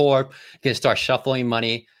it in the corp, you can start shuffling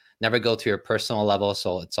money, never go to your personal level.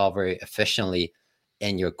 So it's all very efficiently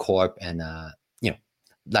in your corp, and,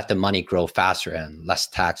 let the money grow faster and less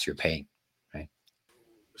tax you're paying.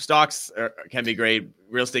 Stocks can be great.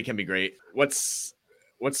 Real estate can be great. What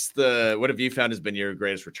have you found has been your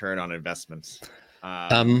greatest return on investments?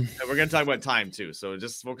 We're going to talk about time too. So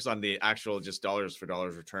just focus on the actual just dollars for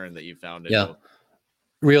dollars return that you found.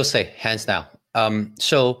 Real estate, hands down.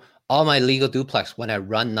 So all my legal duplex, when I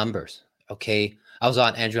run numbers, okay, I was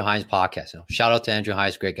on Andrew Hines' podcast. Shout out to Andrew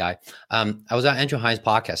Hines, great guy. I was on Andrew Hines'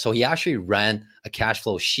 podcast. So he actually ran a cash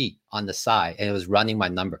flow sheet on the side, and it was running my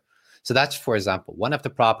number. So that's, for example, one of the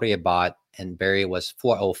property I bought in Barrie was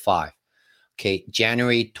 405. Okay,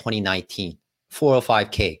 January 2019,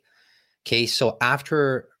 405K. Okay, so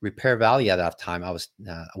after repair value at that time,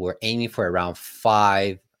 we're aiming for around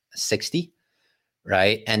 560,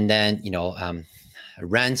 right? And then,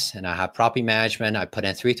 rents, and I have property management. I put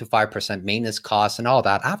in 3 to 5% maintenance costs and all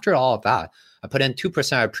that. After all of that, I put in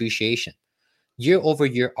 2% appreciation. Year over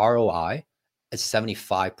year ROI is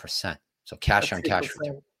 75%. So cash on cash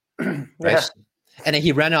return. Right. Yeah. And then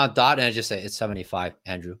he ran it on dot, and I just said, it's 75,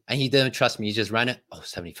 Andrew. And he didn't trust me. He just ran it.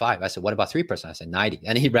 75. I said, what about 3%? I said 90.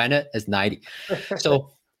 And he ran it as 90.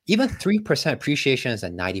 So even 3% appreciation is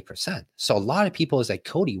at 90%. So a lot of people is like,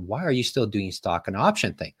 Cody, why are you still doing stock and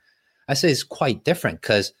option thing? I say it's quite different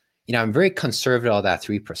because, I'm very conservative on that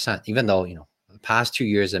 3%, even though, the past 2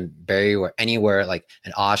 years in Barrie or anywhere like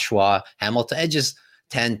in Oshawa, Hamilton, it just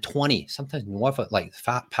 10, 20, sometimes more for like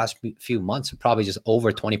the past few months, probably just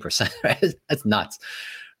over 20%, right? That's nuts,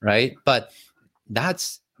 right? But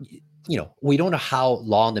that's, we don't know how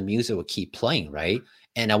long the music will keep playing, right?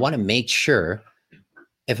 And I want to make sure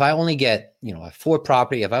if I only get, for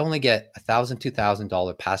property, if I only get $1,000,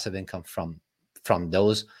 $2,000 passive income from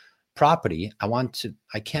those property,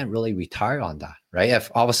 I can't really retire on that, right? If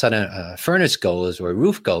all of a sudden a furnace goes or a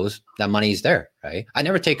roof goes, that money's there, right? I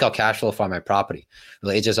never take out cash flow from my property.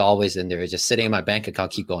 It's just always in there. It's just sitting in my bank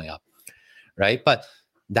account, keep going up, right? But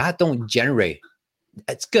that don't generate.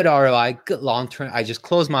 It's good ROI, good long-term. I just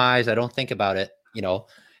close my eyes. I don't think about it.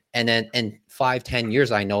 and then in 5-10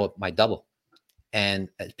 years, I know it might double. And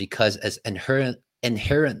because it's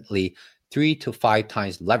inherently 3 to 5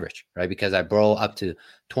 times leverage, right? Because I borrow up to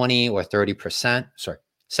 20 or 30%,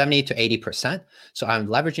 70 to 80%. So I'm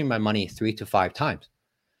leveraging my money 3 to 5 times.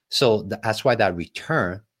 So that's why that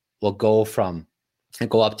return will go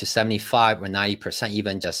up to 75 or 90%,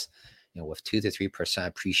 even just, with 2 to 3%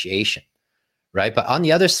 appreciation, right? But on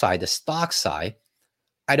the other side, the stock side,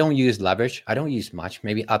 I don't use leverage. I don't use much,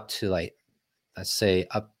 maybe up to let's say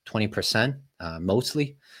up 20%,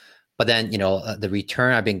 mostly. But then, the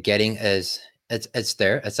return I've been getting it's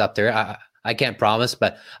there, it's up there. I can't promise,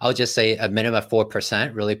 but I'll just say a minimum of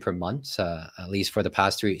 4% really per month, at least for the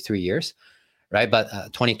past three years, right? But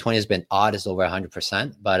 2020 has been odd, it's over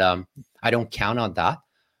 100%, but I don't count on that.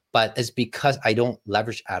 But it's because I don't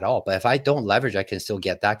leverage at all. But if I don't leverage, I can still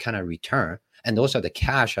get that kind of return. And those are the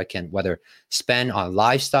cash I can whether spend on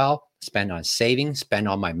lifestyle, spend on savings, spend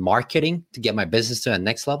on my marketing to get my business to the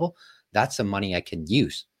next level. That's the money I can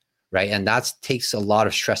use, right? And that takes a lot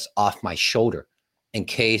of stress off my shoulder in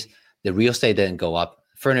case the real estate didn't go up,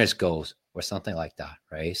 furnace goes, or something like that,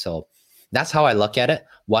 right? So that's how I look at it.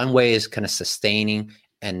 One way is kind of sustaining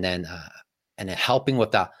and then helping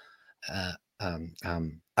with that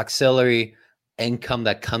auxiliary income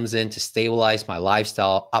that comes in to stabilize my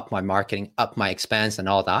lifestyle, up my marketing, up my expense and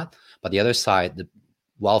all that. But the other side, the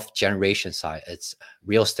wealth generation side, it's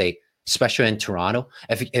real estate, especially in Toronto.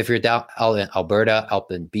 If you're down out in Alberta, out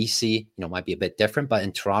in BC, might be a bit different, but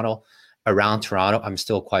in Toronto, around Toronto, I'm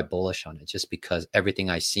still quite bullish on it just because everything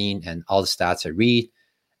I've seen and all the stats I read,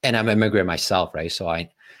 and I'm an immigrant myself, right? So I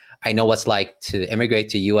know what's like to immigrate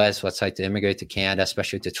to US, what's like to immigrate to Canada,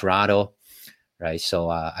 especially to Toronto, right? So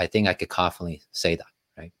I think I could confidently say that,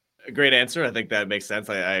 right? A great answer. I think that makes sense.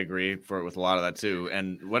 I agree with a lot of that too.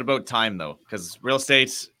 And what about time though? Because real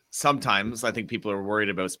estate, sometimes I think people are worried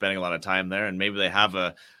about spending a lot of time there, and maybe they have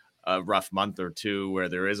a rough month or two where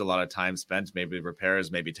there is a lot of time spent, maybe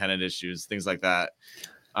repairs, maybe tenant issues, things like that.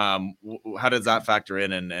 How does that factor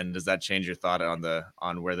in, and does that change your thought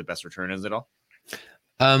on where the best return is at all?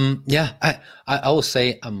 Yeah, I will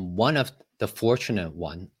say I'm one of the fortunate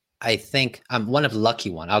one. I think I'm one of the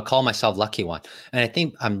lucky one. I'll call myself lucky one. And I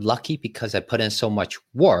think I'm lucky because I put in so much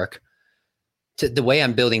work. To the way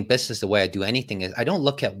I'm building business, the way I do anything is I don't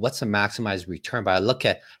look at what's a maximized return, but I look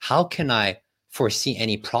at how can I foresee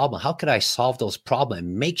any problem? How could I solve those problems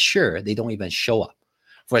and make sure they don't even show up?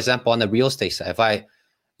 For example, on the real estate side, if I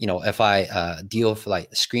deal with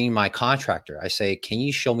screen my contractor, I say, can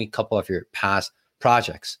you show me a couple of your past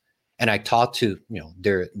projects? And I talk to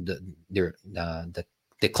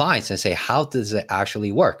the clients and say, how does it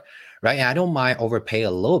actually work, right? And I don't mind overpay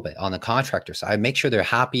a little bit on the contractor side. I make sure they're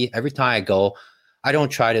happy every time I go. I don't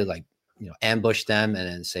try to ambush them and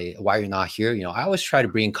then say, why are you not here? I always try to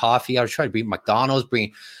bring coffee. I always try to bring McDonald's,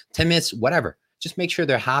 bring 10 minutes, whatever. Just make sure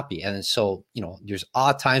they're happy. And so, there's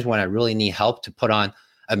odd times when I really need help to put on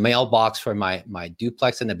a mailbox for my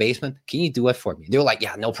duplex in the basement. Can you do it for me? They're like,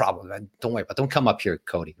 yeah, no problem. Don't worry, but don't come up here,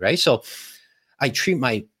 Cody, right? So I treat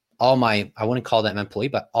all my, I wouldn't call them employee,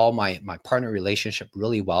 but all my partner relationship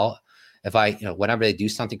really well. If I, whenever they do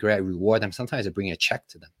something great, I reward them. Sometimes I bring a check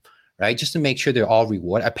to them, right? Just to make sure they're all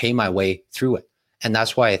rewarded. I pay my way through it. And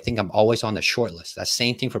that's why I think I'm always on the short list. That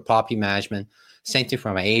same thing for property management, same thing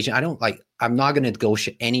for my agent. I'm not going to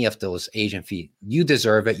negotiate any of those agent fees. You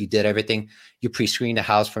deserve it. You did everything. You pre-screened the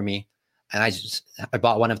house for me. And I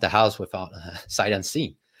bought one of the house without sight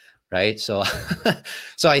unseen, right? So,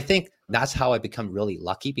 so I think that's how I become really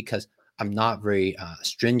lucky because I'm not very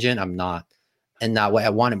stringent. I'm not in that way. I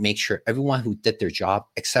want to make sure everyone who did their job,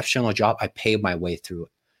 exceptional job, I pay my way through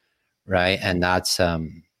it, right? And that's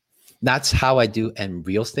how I do in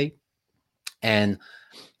real estate. And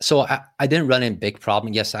so I didn't run in big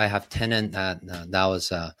problem. Yes, I have tenant that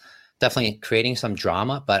was definitely creating some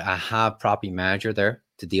drama, but I have property manager there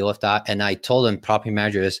to deal with that. And I told them property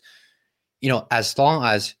manager is, as long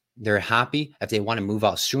as they're happy, if they want to move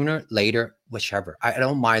out sooner, later, whichever. I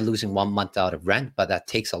don't mind losing 1 month out of rent, but that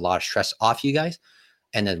takes a lot of stress off you guys.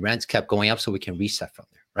 And the rents kept going up so we can reset from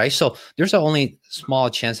there, right? So there's only small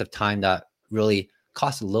chance of time that really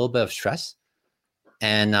costs a little bit of stress.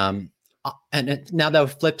 And now that we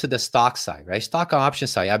flip to the stock side, right? Stock option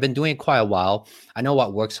side, I've been doing it quite a while. I know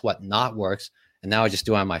what works, what not works. And now I just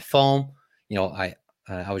do it on my phone. I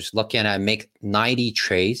was looking at, I make 90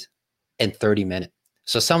 trades in 30 minutes.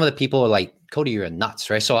 So some of the people are like, Cody, you're nuts,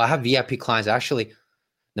 right? So I have VIP clients. Actually,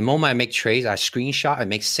 the moment I make trades, I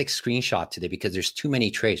make 6 screenshots today because there's too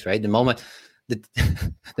many trades, right? The moment, the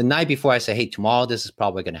night before I say, hey, tomorrow, this is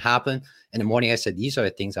probably going to happen. In the morning, I said, these are the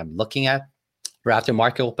things I'm looking at. Right after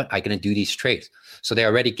market open, I'm going to do these trades. So they're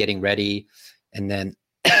already getting ready. And then,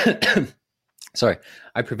 sorry,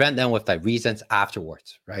 I prevent them with like reasons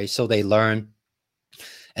afterwards, right? So they learn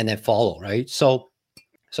and then follow, right? So,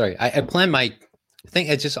 sorry, I plan my thing.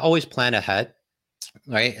 I just always plan ahead,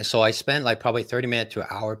 right? So I spend like probably 30 minutes to an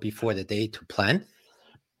hour before the day to plan.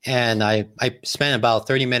 And I spend about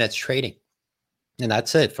 30 minutes trading. And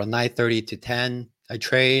that's it. From 9:30 to 10, I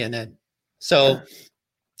trade. And then, so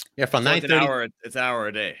yeah, from 9:30. It's an hour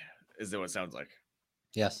a day, is what it sounds like.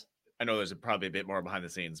 Yes. I know there's probably a bit more behind the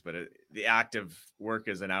scenes, but the active work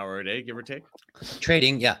is an hour a day, give or take.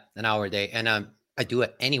 Trading, yeah, an hour a day. And I do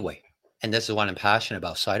it anyway. And this is what I'm passionate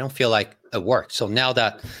about. So I don't feel like it works. So now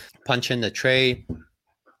that punch in the trade,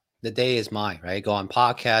 the day is mine, right? Go on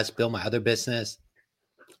podcasts, build my other business.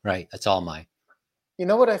 Right. That's all mine. You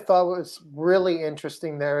know what I thought was really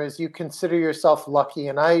interesting there is you consider yourself lucky.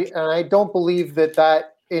 And I don't believe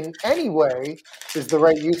that in any way is the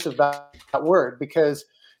right use of that word, because,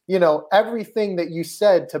 you know, everything that you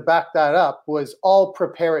said to back that up was all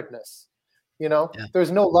preparedness. You know,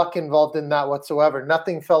 There's no luck involved in that whatsoever.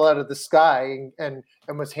 Nothing fell out of the sky and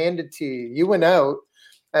was handed to you. You went out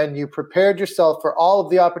and you prepared yourself for all of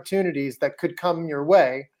the opportunities that could come your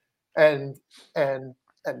way. And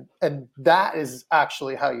that is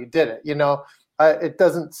actually how you did it. You know, it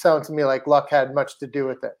doesn't sound to me like luck had much to do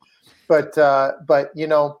with it. But you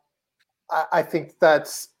know, I think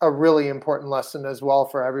that's a really important lesson as well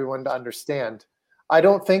for everyone to understand. I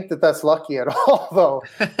don't think that that's lucky at all, though.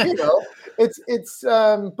 You know,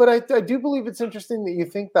 but I do believe it's interesting that you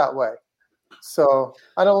think that way. So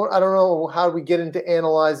I don't know how we get into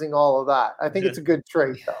analyzing all of that. I think it's a good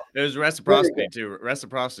trait, though. There's reciprocity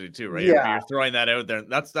too, right? Yeah. You're throwing that out there.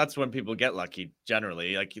 That's when people get lucky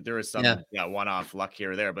generally. Like there is some one-off luck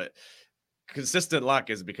here or there, but consistent luck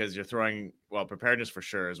is because you're throwing preparedness for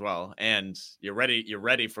sure as well, and you're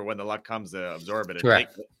ready for when the luck comes to absorb it.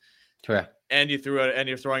 Correct. And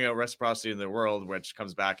you're throwing out reciprocity in the world, which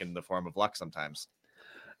comes back in the form of luck sometimes.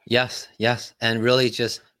 Yes, and really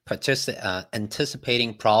just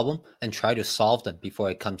anticipating problem and try to solve them before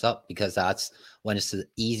it comes up, because that's when it's the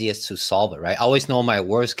easiest to solve it, right? I always know my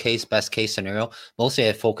worst case, best case scenario. Mostly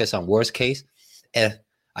I focus on worst case. If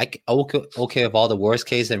I okay with all the worst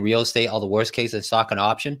case in real estate, all the worst case in stock and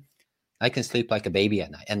option, I can sleep like a baby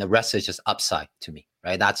at night, and the rest is just upside to me,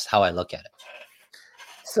 right? That's how I look at it.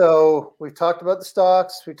 So we've talked about the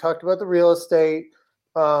stocks, we talked about the real estate.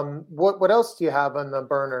 What else do you have on the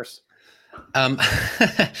burners?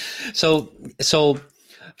 So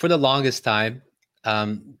for the longest time,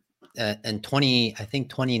 in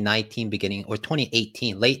 2019 beginning, or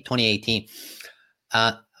 2018, late 2018,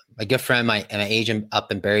 my good friend, my agent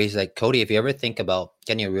up in Barrie, is like, Cody, if you ever think about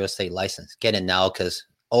getting a real estate license, get it now, because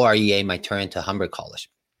OREA might turn into Humber College.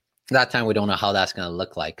 At that time, we don't know how that's going to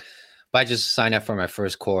look like. But I just signed up for my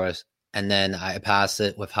first course, and then I passed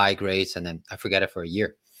it with high grades, and then I forget it for a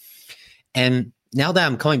year. And now that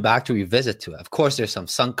I'm coming back to revisit to it, of course, there's some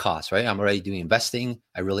sunk costs, right? I'm already doing investing.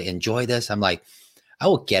 I really enjoy this. I'm like, I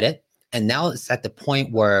will get it. And now it's at the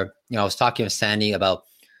point where, you know, I was talking with Sandy about,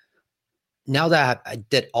 now that I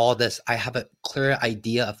did all this, I have a clear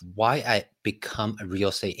idea of why I become a real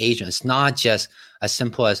estate agent. It's not just as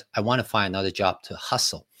simple as I want to find another job to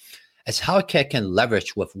hustle. It's how I can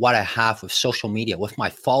leverage with what I have with social media, with my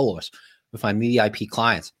followers, with my VIP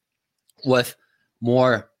clients, with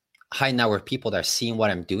more high net worth people that are seeing what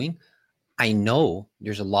I'm doing. I know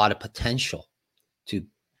there's a lot of potential to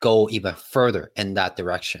go even further in that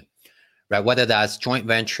direction, right? Whether that's joint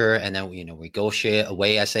venture and then, you know, negotiate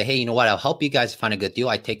away. I say, hey, you know what? I'll help you guys find a good deal.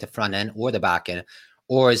 I take the front end or the back end,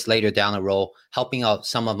 or it's later down the road, helping out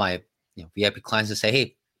some of my, you know, VIP clients to say,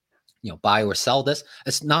 hey, you know, buy or sell this.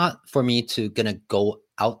 It's not for me to gonna go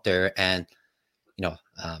out there and, you know,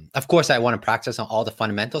 of course I want to practice on all the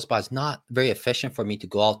fundamentals, but it's not very efficient for me to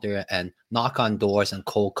go out there and knock on doors and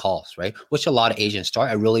cold calls, right? Which a lot of agents start.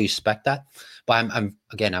 I really respect that, but I'm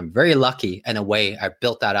very lucky in a way. I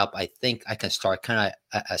built that up. I think I can start kind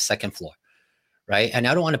of a second floor, right? And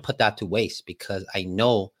I don't want to put that to waste, because I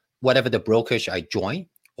know whatever the brokerage I join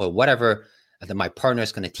or whatever that my partner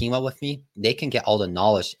is going to team up with me, they can get all the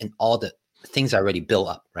knowledge and all the things I already built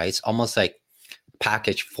up, right? It's almost like a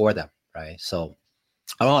package for them, right? So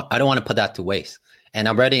I don't want to put that to waste. And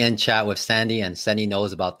I'm already in chat with Sandy, and Sandy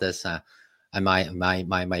knows about this. I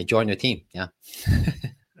might join your team. Yeah.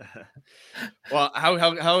 Well,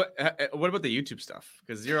 how what about the YouTube stuff?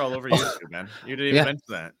 Because you're all over YouTube, man. You didn't even mention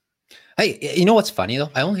that. Hey, you know what's funny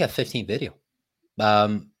though? I only have 15 video.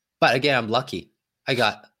 But again, I'm lucky. I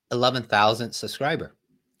got 11,000 subscriber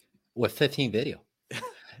with 15 video.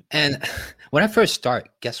 And when I first start,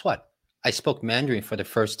 guess what? I spoke Mandarin for the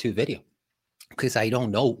first 2 videos because I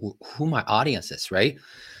don't know who my audience is, right?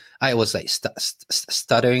 I was like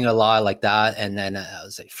stuttering a lot like that. And then I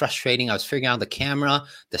was like frustrating. I was figuring out the camera,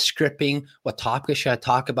 the scripting, what topic should I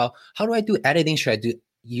talk about? How do I do editing? Should I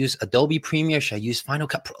use Adobe Premiere? Should I use Final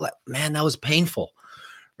Cut Pro? Like, man, that was painful,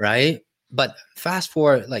 right? But fast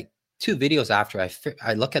forward like 2 videos after,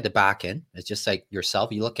 I look at the back end. It's just like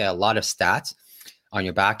yourself. You look at a lot of stats on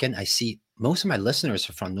your back end. I see most of my listeners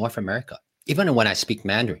are from North America. Even when I speak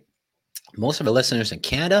Mandarin, most of the listeners in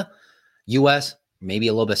Canada, US, maybe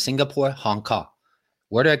a little bit Singapore, Hong Kong.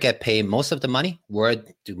 Where do I get paid most of the money? Where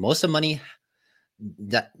do most of the money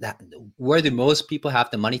where do most people have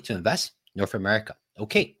the money to invest? North America.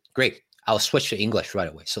 Okay, great. I'll switch to English right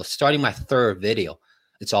away. So starting my 3rd video,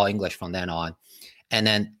 it's all English from then on. And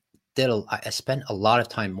then I spent a lot of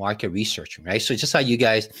time market researching, right? So just like you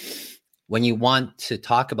guys, when you want to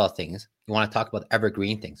talk about things, you want to talk about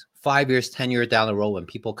evergreen things. 5 years, 10 years down the road, when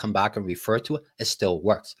people come back and refer to it, it still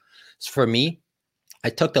works. So for me, I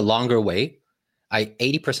took the longer way.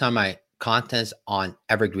 80% of my content's on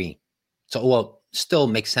evergreen. So, well, still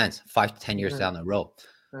makes sense 5 to 10 years down the road.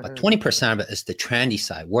 But 20% of it is the trendy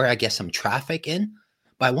side where I get some traffic in,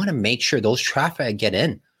 but I want to make sure those traffic I get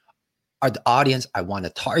in are the audience I want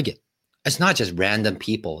to target. It's not just random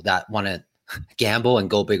people that want to gamble and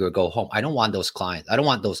go big or go home. I don't want those clients. I don't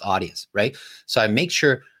want those audience, right? So I make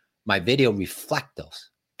sure my video reflect those.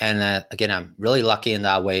 And again, I'm really lucky in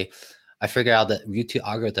that way. I figured out the YouTube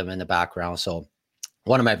algorithm in the background. So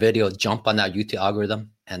one of my videos jumped on that YouTube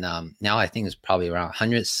algorithm. And now I think it's probably around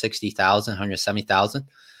 160,000, 170,000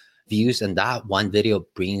 views. And that one video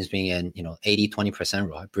brings me in, 80-20%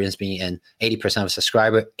 ROI. It brings me in 80% of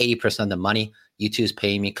subscriber, 80% of the money. YouTube's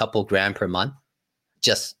paying me a couple grand per month.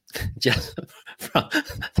 Just from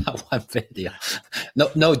that one video.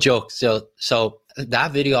 No joke. So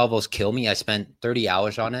that video almost killed me. I spent 30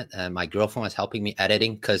 hours on it, and my girlfriend was helping me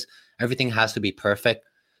editing because everything has to be perfect,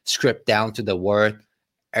 script down to the word.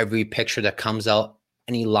 Every picture that comes out,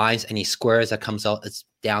 any lines, any squares that comes out, it's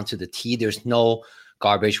down to the T. There's no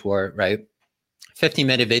garbage word, right?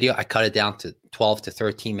 15-minute video, I cut it down to 12 to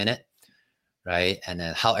 13 minutes, right? And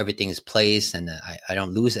then how everything is placed, and I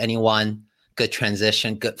don't lose anyone. Good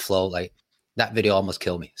transition, good flow. Like that video almost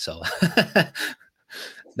killed me. So that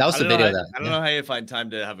was the video. I don't know how you find time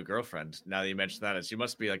to have a girlfriend. Now that you mentioned that, she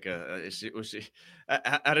must be like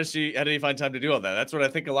how do you find time to do all that? That's what I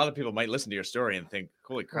think. A lot of people might listen to your story and think,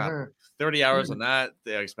 "Holy crap, 30 hours on that.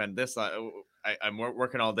 I spend this. I'm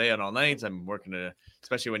working all day and all night. I'm working,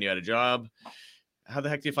 especially when you had a job. How the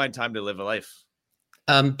heck do you find time to live a life?"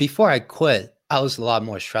 Before I quit, I was a lot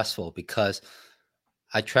more stressful because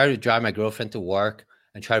I try to drive my girlfriend to work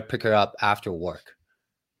and try to pick her up after work.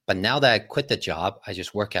 But now that I quit the job, I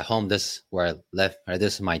just work at home. This is where I live. Right?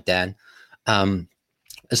 This is my den.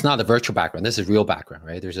 It's not a virtual background. This is real background,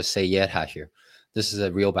 right? There's a Say Yet hat here. This is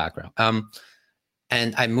a real background.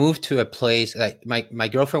 And I moved to a place like my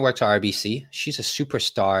girlfriend works at RBC. She's a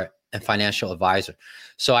superstar and financial advisor.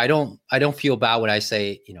 So I don't feel bad when I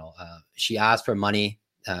say, she asked for money.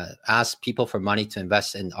 Ask people for money to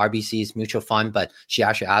invest in RBC's mutual fund, but she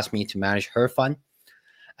actually asked me to manage her fund.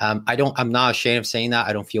 I'm not ashamed of saying that.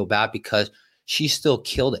 I don't feel bad because she still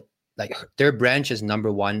killed it. Like their branch is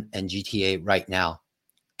number 1 in GTA right now.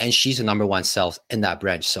 And she's the number 1 sales in that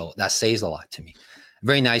branch. So that says a lot to me.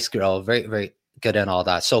 Very nice girl, very, very good and all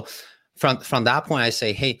that. So from that point, I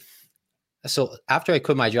say, hey, so after I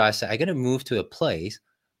quit my job, I said, I got to move to a place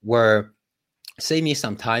where save me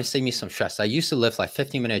some time, save me some stress. I used to live like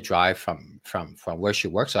 15-minute drive from where she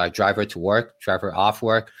works. So I drive her to work, drive her off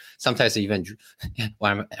work. Sometimes even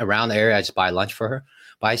when I'm around the area, I just buy lunch for her.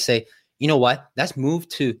 But I say, you know what? Let's move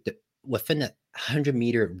to within a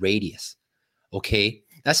 100-meter radius. Okay,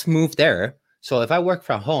 let's move there. So if I work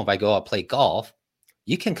from home, if I go out play golf,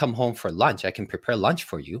 you can come home for lunch. I can prepare lunch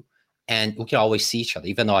for you, and we can always see each other.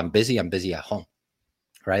 Even though I'm busy at home.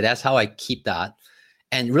 Right? That's how I keep that.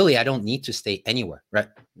 And really, I don't need to stay anywhere, right?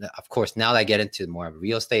 Of course, now that I get into more of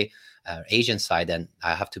real estate agent side, then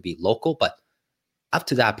I have to be local. But up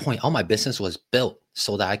to that point, all my business was built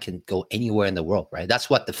so that I can go anywhere in the world, right? That's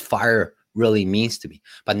what the FIRE really means to me.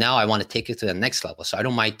 But now I want to take it to the next level. So I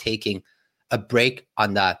don't mind taking a break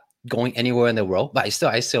on that, going anywhere in the world. But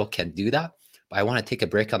I still can do that. But I want to take a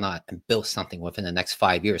break on that and build something within the next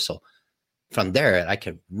 5 years. So from there, I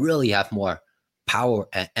can really have more power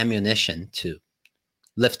and ammunition to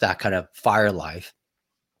live that kind of FIRE life.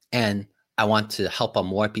 And I want to help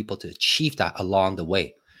more people to achieve that along the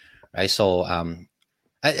way. Right. So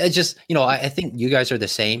I just, I think you guys are the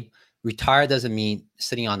same. Retire doesn't mean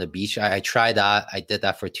sitting on the beach. I tried that. I did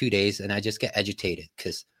that for 2 days and I just get agitated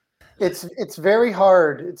because It's very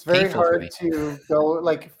hard. It's very Painful hard to go.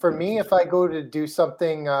 Like for me, if I go to do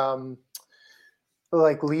something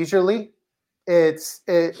like leisurely,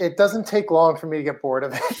 it doesn't take long for me to get bored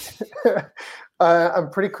of it. I'm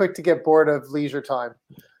pretty quick to get bored of leisure time.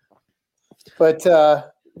 But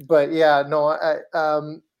yeah,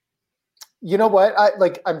 no. You know what?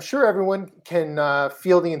 I'm sure everyone can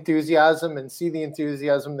feel the enthusiasm and see the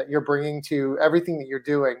enthusiasm that you're bringing to everything that you're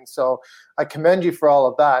doing. So I commend you for all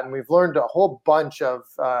of that. And we've learned a whole bunch of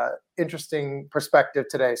interesting perspective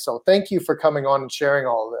today. So thank you for coming on and sharing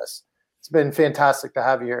all of this. It's been fantastic to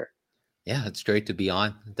have you here. Yeah, it's great to be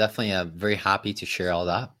on. Definitely very happy to share all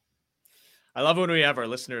that. I love when we have our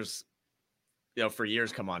listeners, for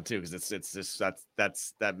years come on too, because it's just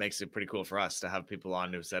that makes it pretty cool for us to have people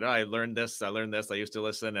on who said, "Oh, I learned this. I used to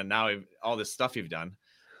listen, and now all this stuff you've done,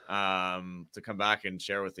 to come back and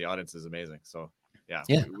share with the audience is amazing." So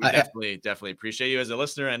we definitely appreciate you as a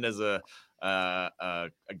listener and as a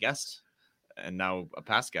guest, and now a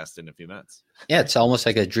past guest in a few minutes. Yeah, it's almost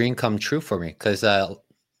like a dream come true for me because I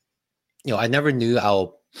never knew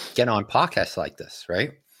I'll get on podcasts like this,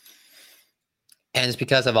 right? And it's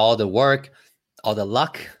because of all the work, all the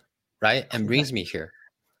luck, right? And brings me here.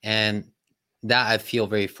 And that I feel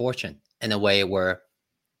very fortunate in a way where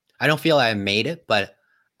I don't feel I made it, but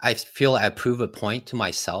I feel I prove a point to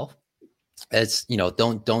myself. It's,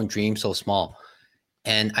 don't dream so small.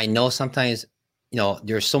 And I know sometimes,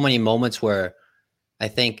 there's so many moments where I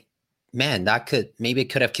think, man, maybe it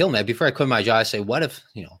could have killed me. Before I quit my job, I say, what if,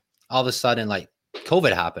 all of a sudden like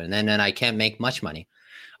COVID happened and then I can't make much money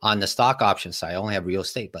on the stock option side. I only have real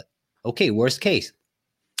estate, but okay, worst case,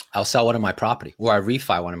 I'll sell one of my property or I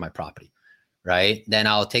refi one of my property, right? Then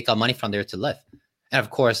I'll take out money from there to live. And of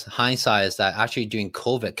course, hindsight is that actually during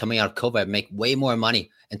COVID, coming out of COVID, I make way more money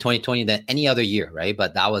in 2020 than any other year, right?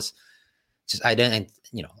 But that was just, I didn't,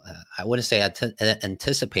 I wouldn't say I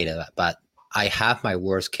anticipated that, but I have my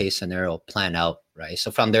worst case scenario planned out, right? So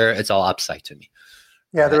from there, it's all upside to me.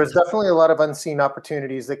 Yeah, there was definitely a lot of unseen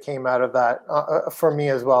opportunities that came out of that for me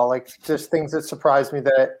as well. Like just things that surprised me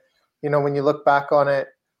that, when you look back on it,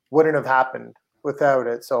 wouldn't have happened without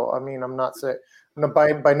it. So, I mean, I'm not saying,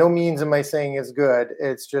 by no means am I saying it's good.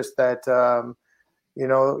 It's just that,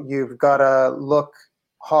 you've got to look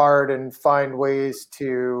hard and find ways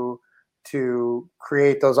to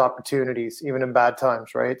create those opportunities, even in bad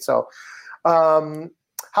times, right? So,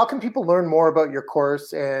 how can people learn more about your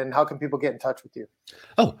course and how can people get in touch with you?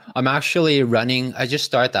 Oh, I'm actually I just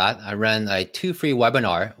started that. I ran 2 free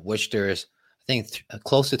webinar, which there's, I think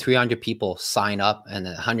close to 300 people sign up and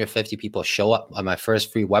 150 people show up on my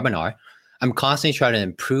first free webinar. I'm constantly trying to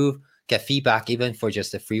improve, get feedback even for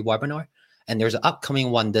just a free webinar. And there's an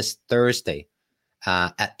upcoming one this Thursday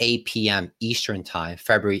at 8 p.m. Eastern time,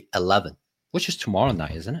 February 11th, which is tomorrow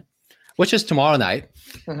night, isn't it?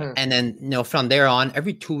 Mm-hmm. And then, from there on,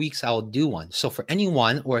 every 2 weeks, I'll do one. So for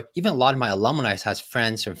anyone, or even a lot of my alumni has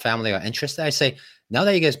friends or family are interested, I say, now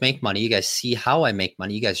that you guys make money, you guys see how I make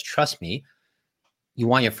money, you guys trust me, you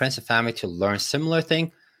want your friends and family to learn similar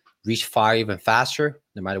thing, reach fire even faster,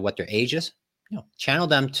 no matter what their age is, channel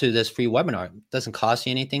them to this free webinar. It doesn't cost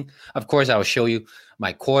you anything. Of course, I will show you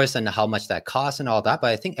my course and how much that costs and all that,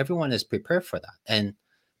 but I think everyone is prepared for that. And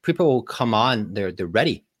people will come on, they're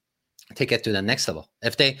ready to get to the next level.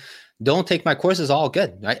 If they don't take my courses, all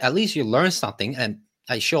good, right? At least you learn something. And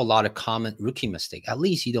I show a lot of common rookie mistake. At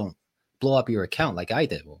least you don't blow up your account like I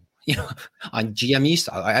did. Well, on GME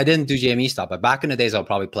stock. I didn't do GME stock, but back in the days, I'll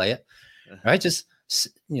probably play it, right? Just,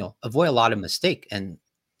 avoid a lot of mistake. And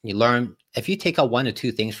you learn, if you take out 1 or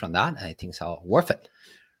 2 things from that, I think it's all worth it,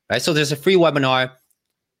 right? So there's a free webinar.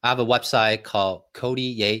 I have a website called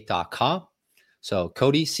CodyYeh.com. So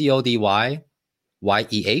Cody, CodyYeh.com.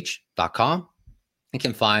 You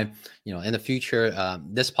can find, in the future,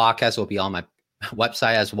 this podcast will be on my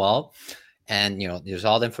website as well. And, there's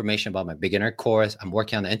all the information about my beginner course. I'm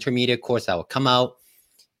working on the intermediate course that will come out.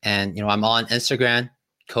 And, I'm on Instagram,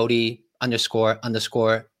 Cody__Yeh.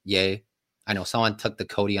 I know someone took the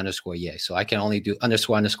Cody_Yeh, so I can only do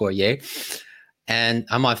 __Yeh. And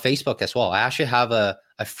I'm on Facebook as well. I actually have a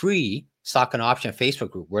free stock and option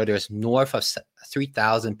Facebook group where there's north of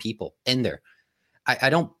 3,000 people in there. I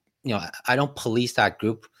don't police that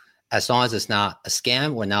group as long as it's not a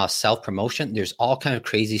scam or now a self-promotion. There's all kinds of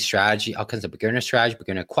crazy strategy, all kinds of beginner strategy,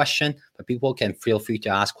 beginner question, but people can feel free to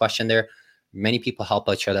ask question there. Many people help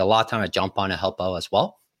each other. A lot of time I jump on and help out as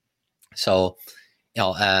well. So,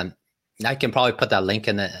 I can probably put that link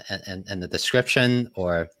in the description,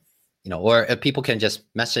 or if people can just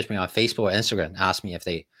message me on Facebook or Instagram, ask me if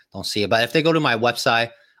they don't see it. But if they go to my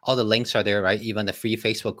website, all the links are there, right? Even the free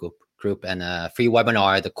Facebook group and a free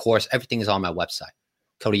webinar, the course, everything is on my website,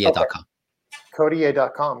 codyye.com.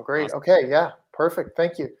 codyye.com. Great. Awesome. Okay. Yeah. Perfect.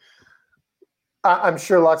 Thank you. I'm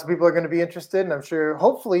sure lots of people are going to be interested, and I'm sure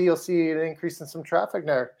hopefully you'll see an increase in some traffic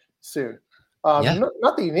there soon.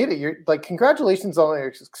 Not that you need it. You're like, congratulations on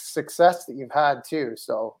your success that you've had too.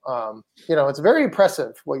 So, it's very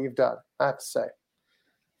impressive what you've done, I have to say.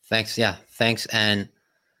 Thanks. Yeah. Thanks. And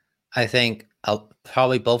I think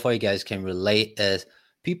probably both of you guys can relate is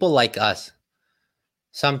people like us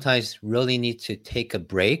sometimes really need to take a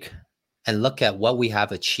break and look at what we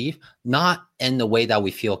have achieved, not in the way that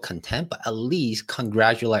we feel content, but at least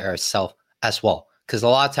congratulate ourselves as well. Because a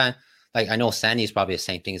lot of time, like I know Sandy is probably the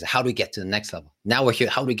same thing, is how do we get to the next level? Now we're here,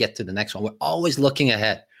 how do we get to the next one? We're always looking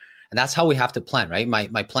ahead. And that's how we have to plan, right?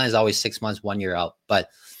 My plan is always 6 months, 1 year out. But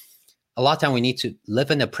a lot of time we need to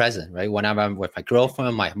live in the present, right? Whenever I'm with my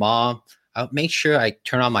girlfriend, my mom, I'll make sure I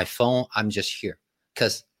turn on my phone. I'm just here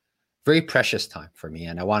because very precious time for me.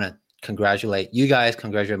 And I want to congratulate you guys,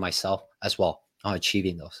 congratulate myself as well on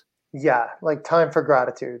achieving those. Yeah, like time for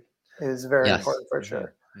gratitude is very important for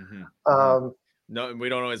sure. Mm-hmm. No, we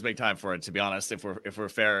don't always make time for it, to be honest. If we're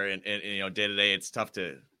fair and day to day, it's tough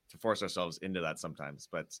to force ourselves into that sometimes.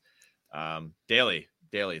 But daily,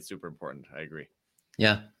 it's super important. I agree.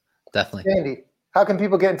 Yeah, definitely. Sandy, how can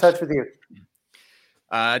people get in touch with you?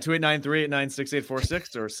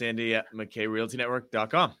 2893-896846 or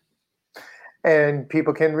sandy@mckayrealtynetwork.com. And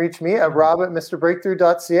people can reach me at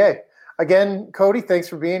rob@mrbreakthrough.ca. Again, Cody, thanks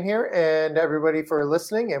for being here, and everybody for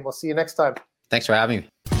listening, and we'll see you next time. Thanks for having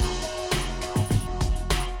me.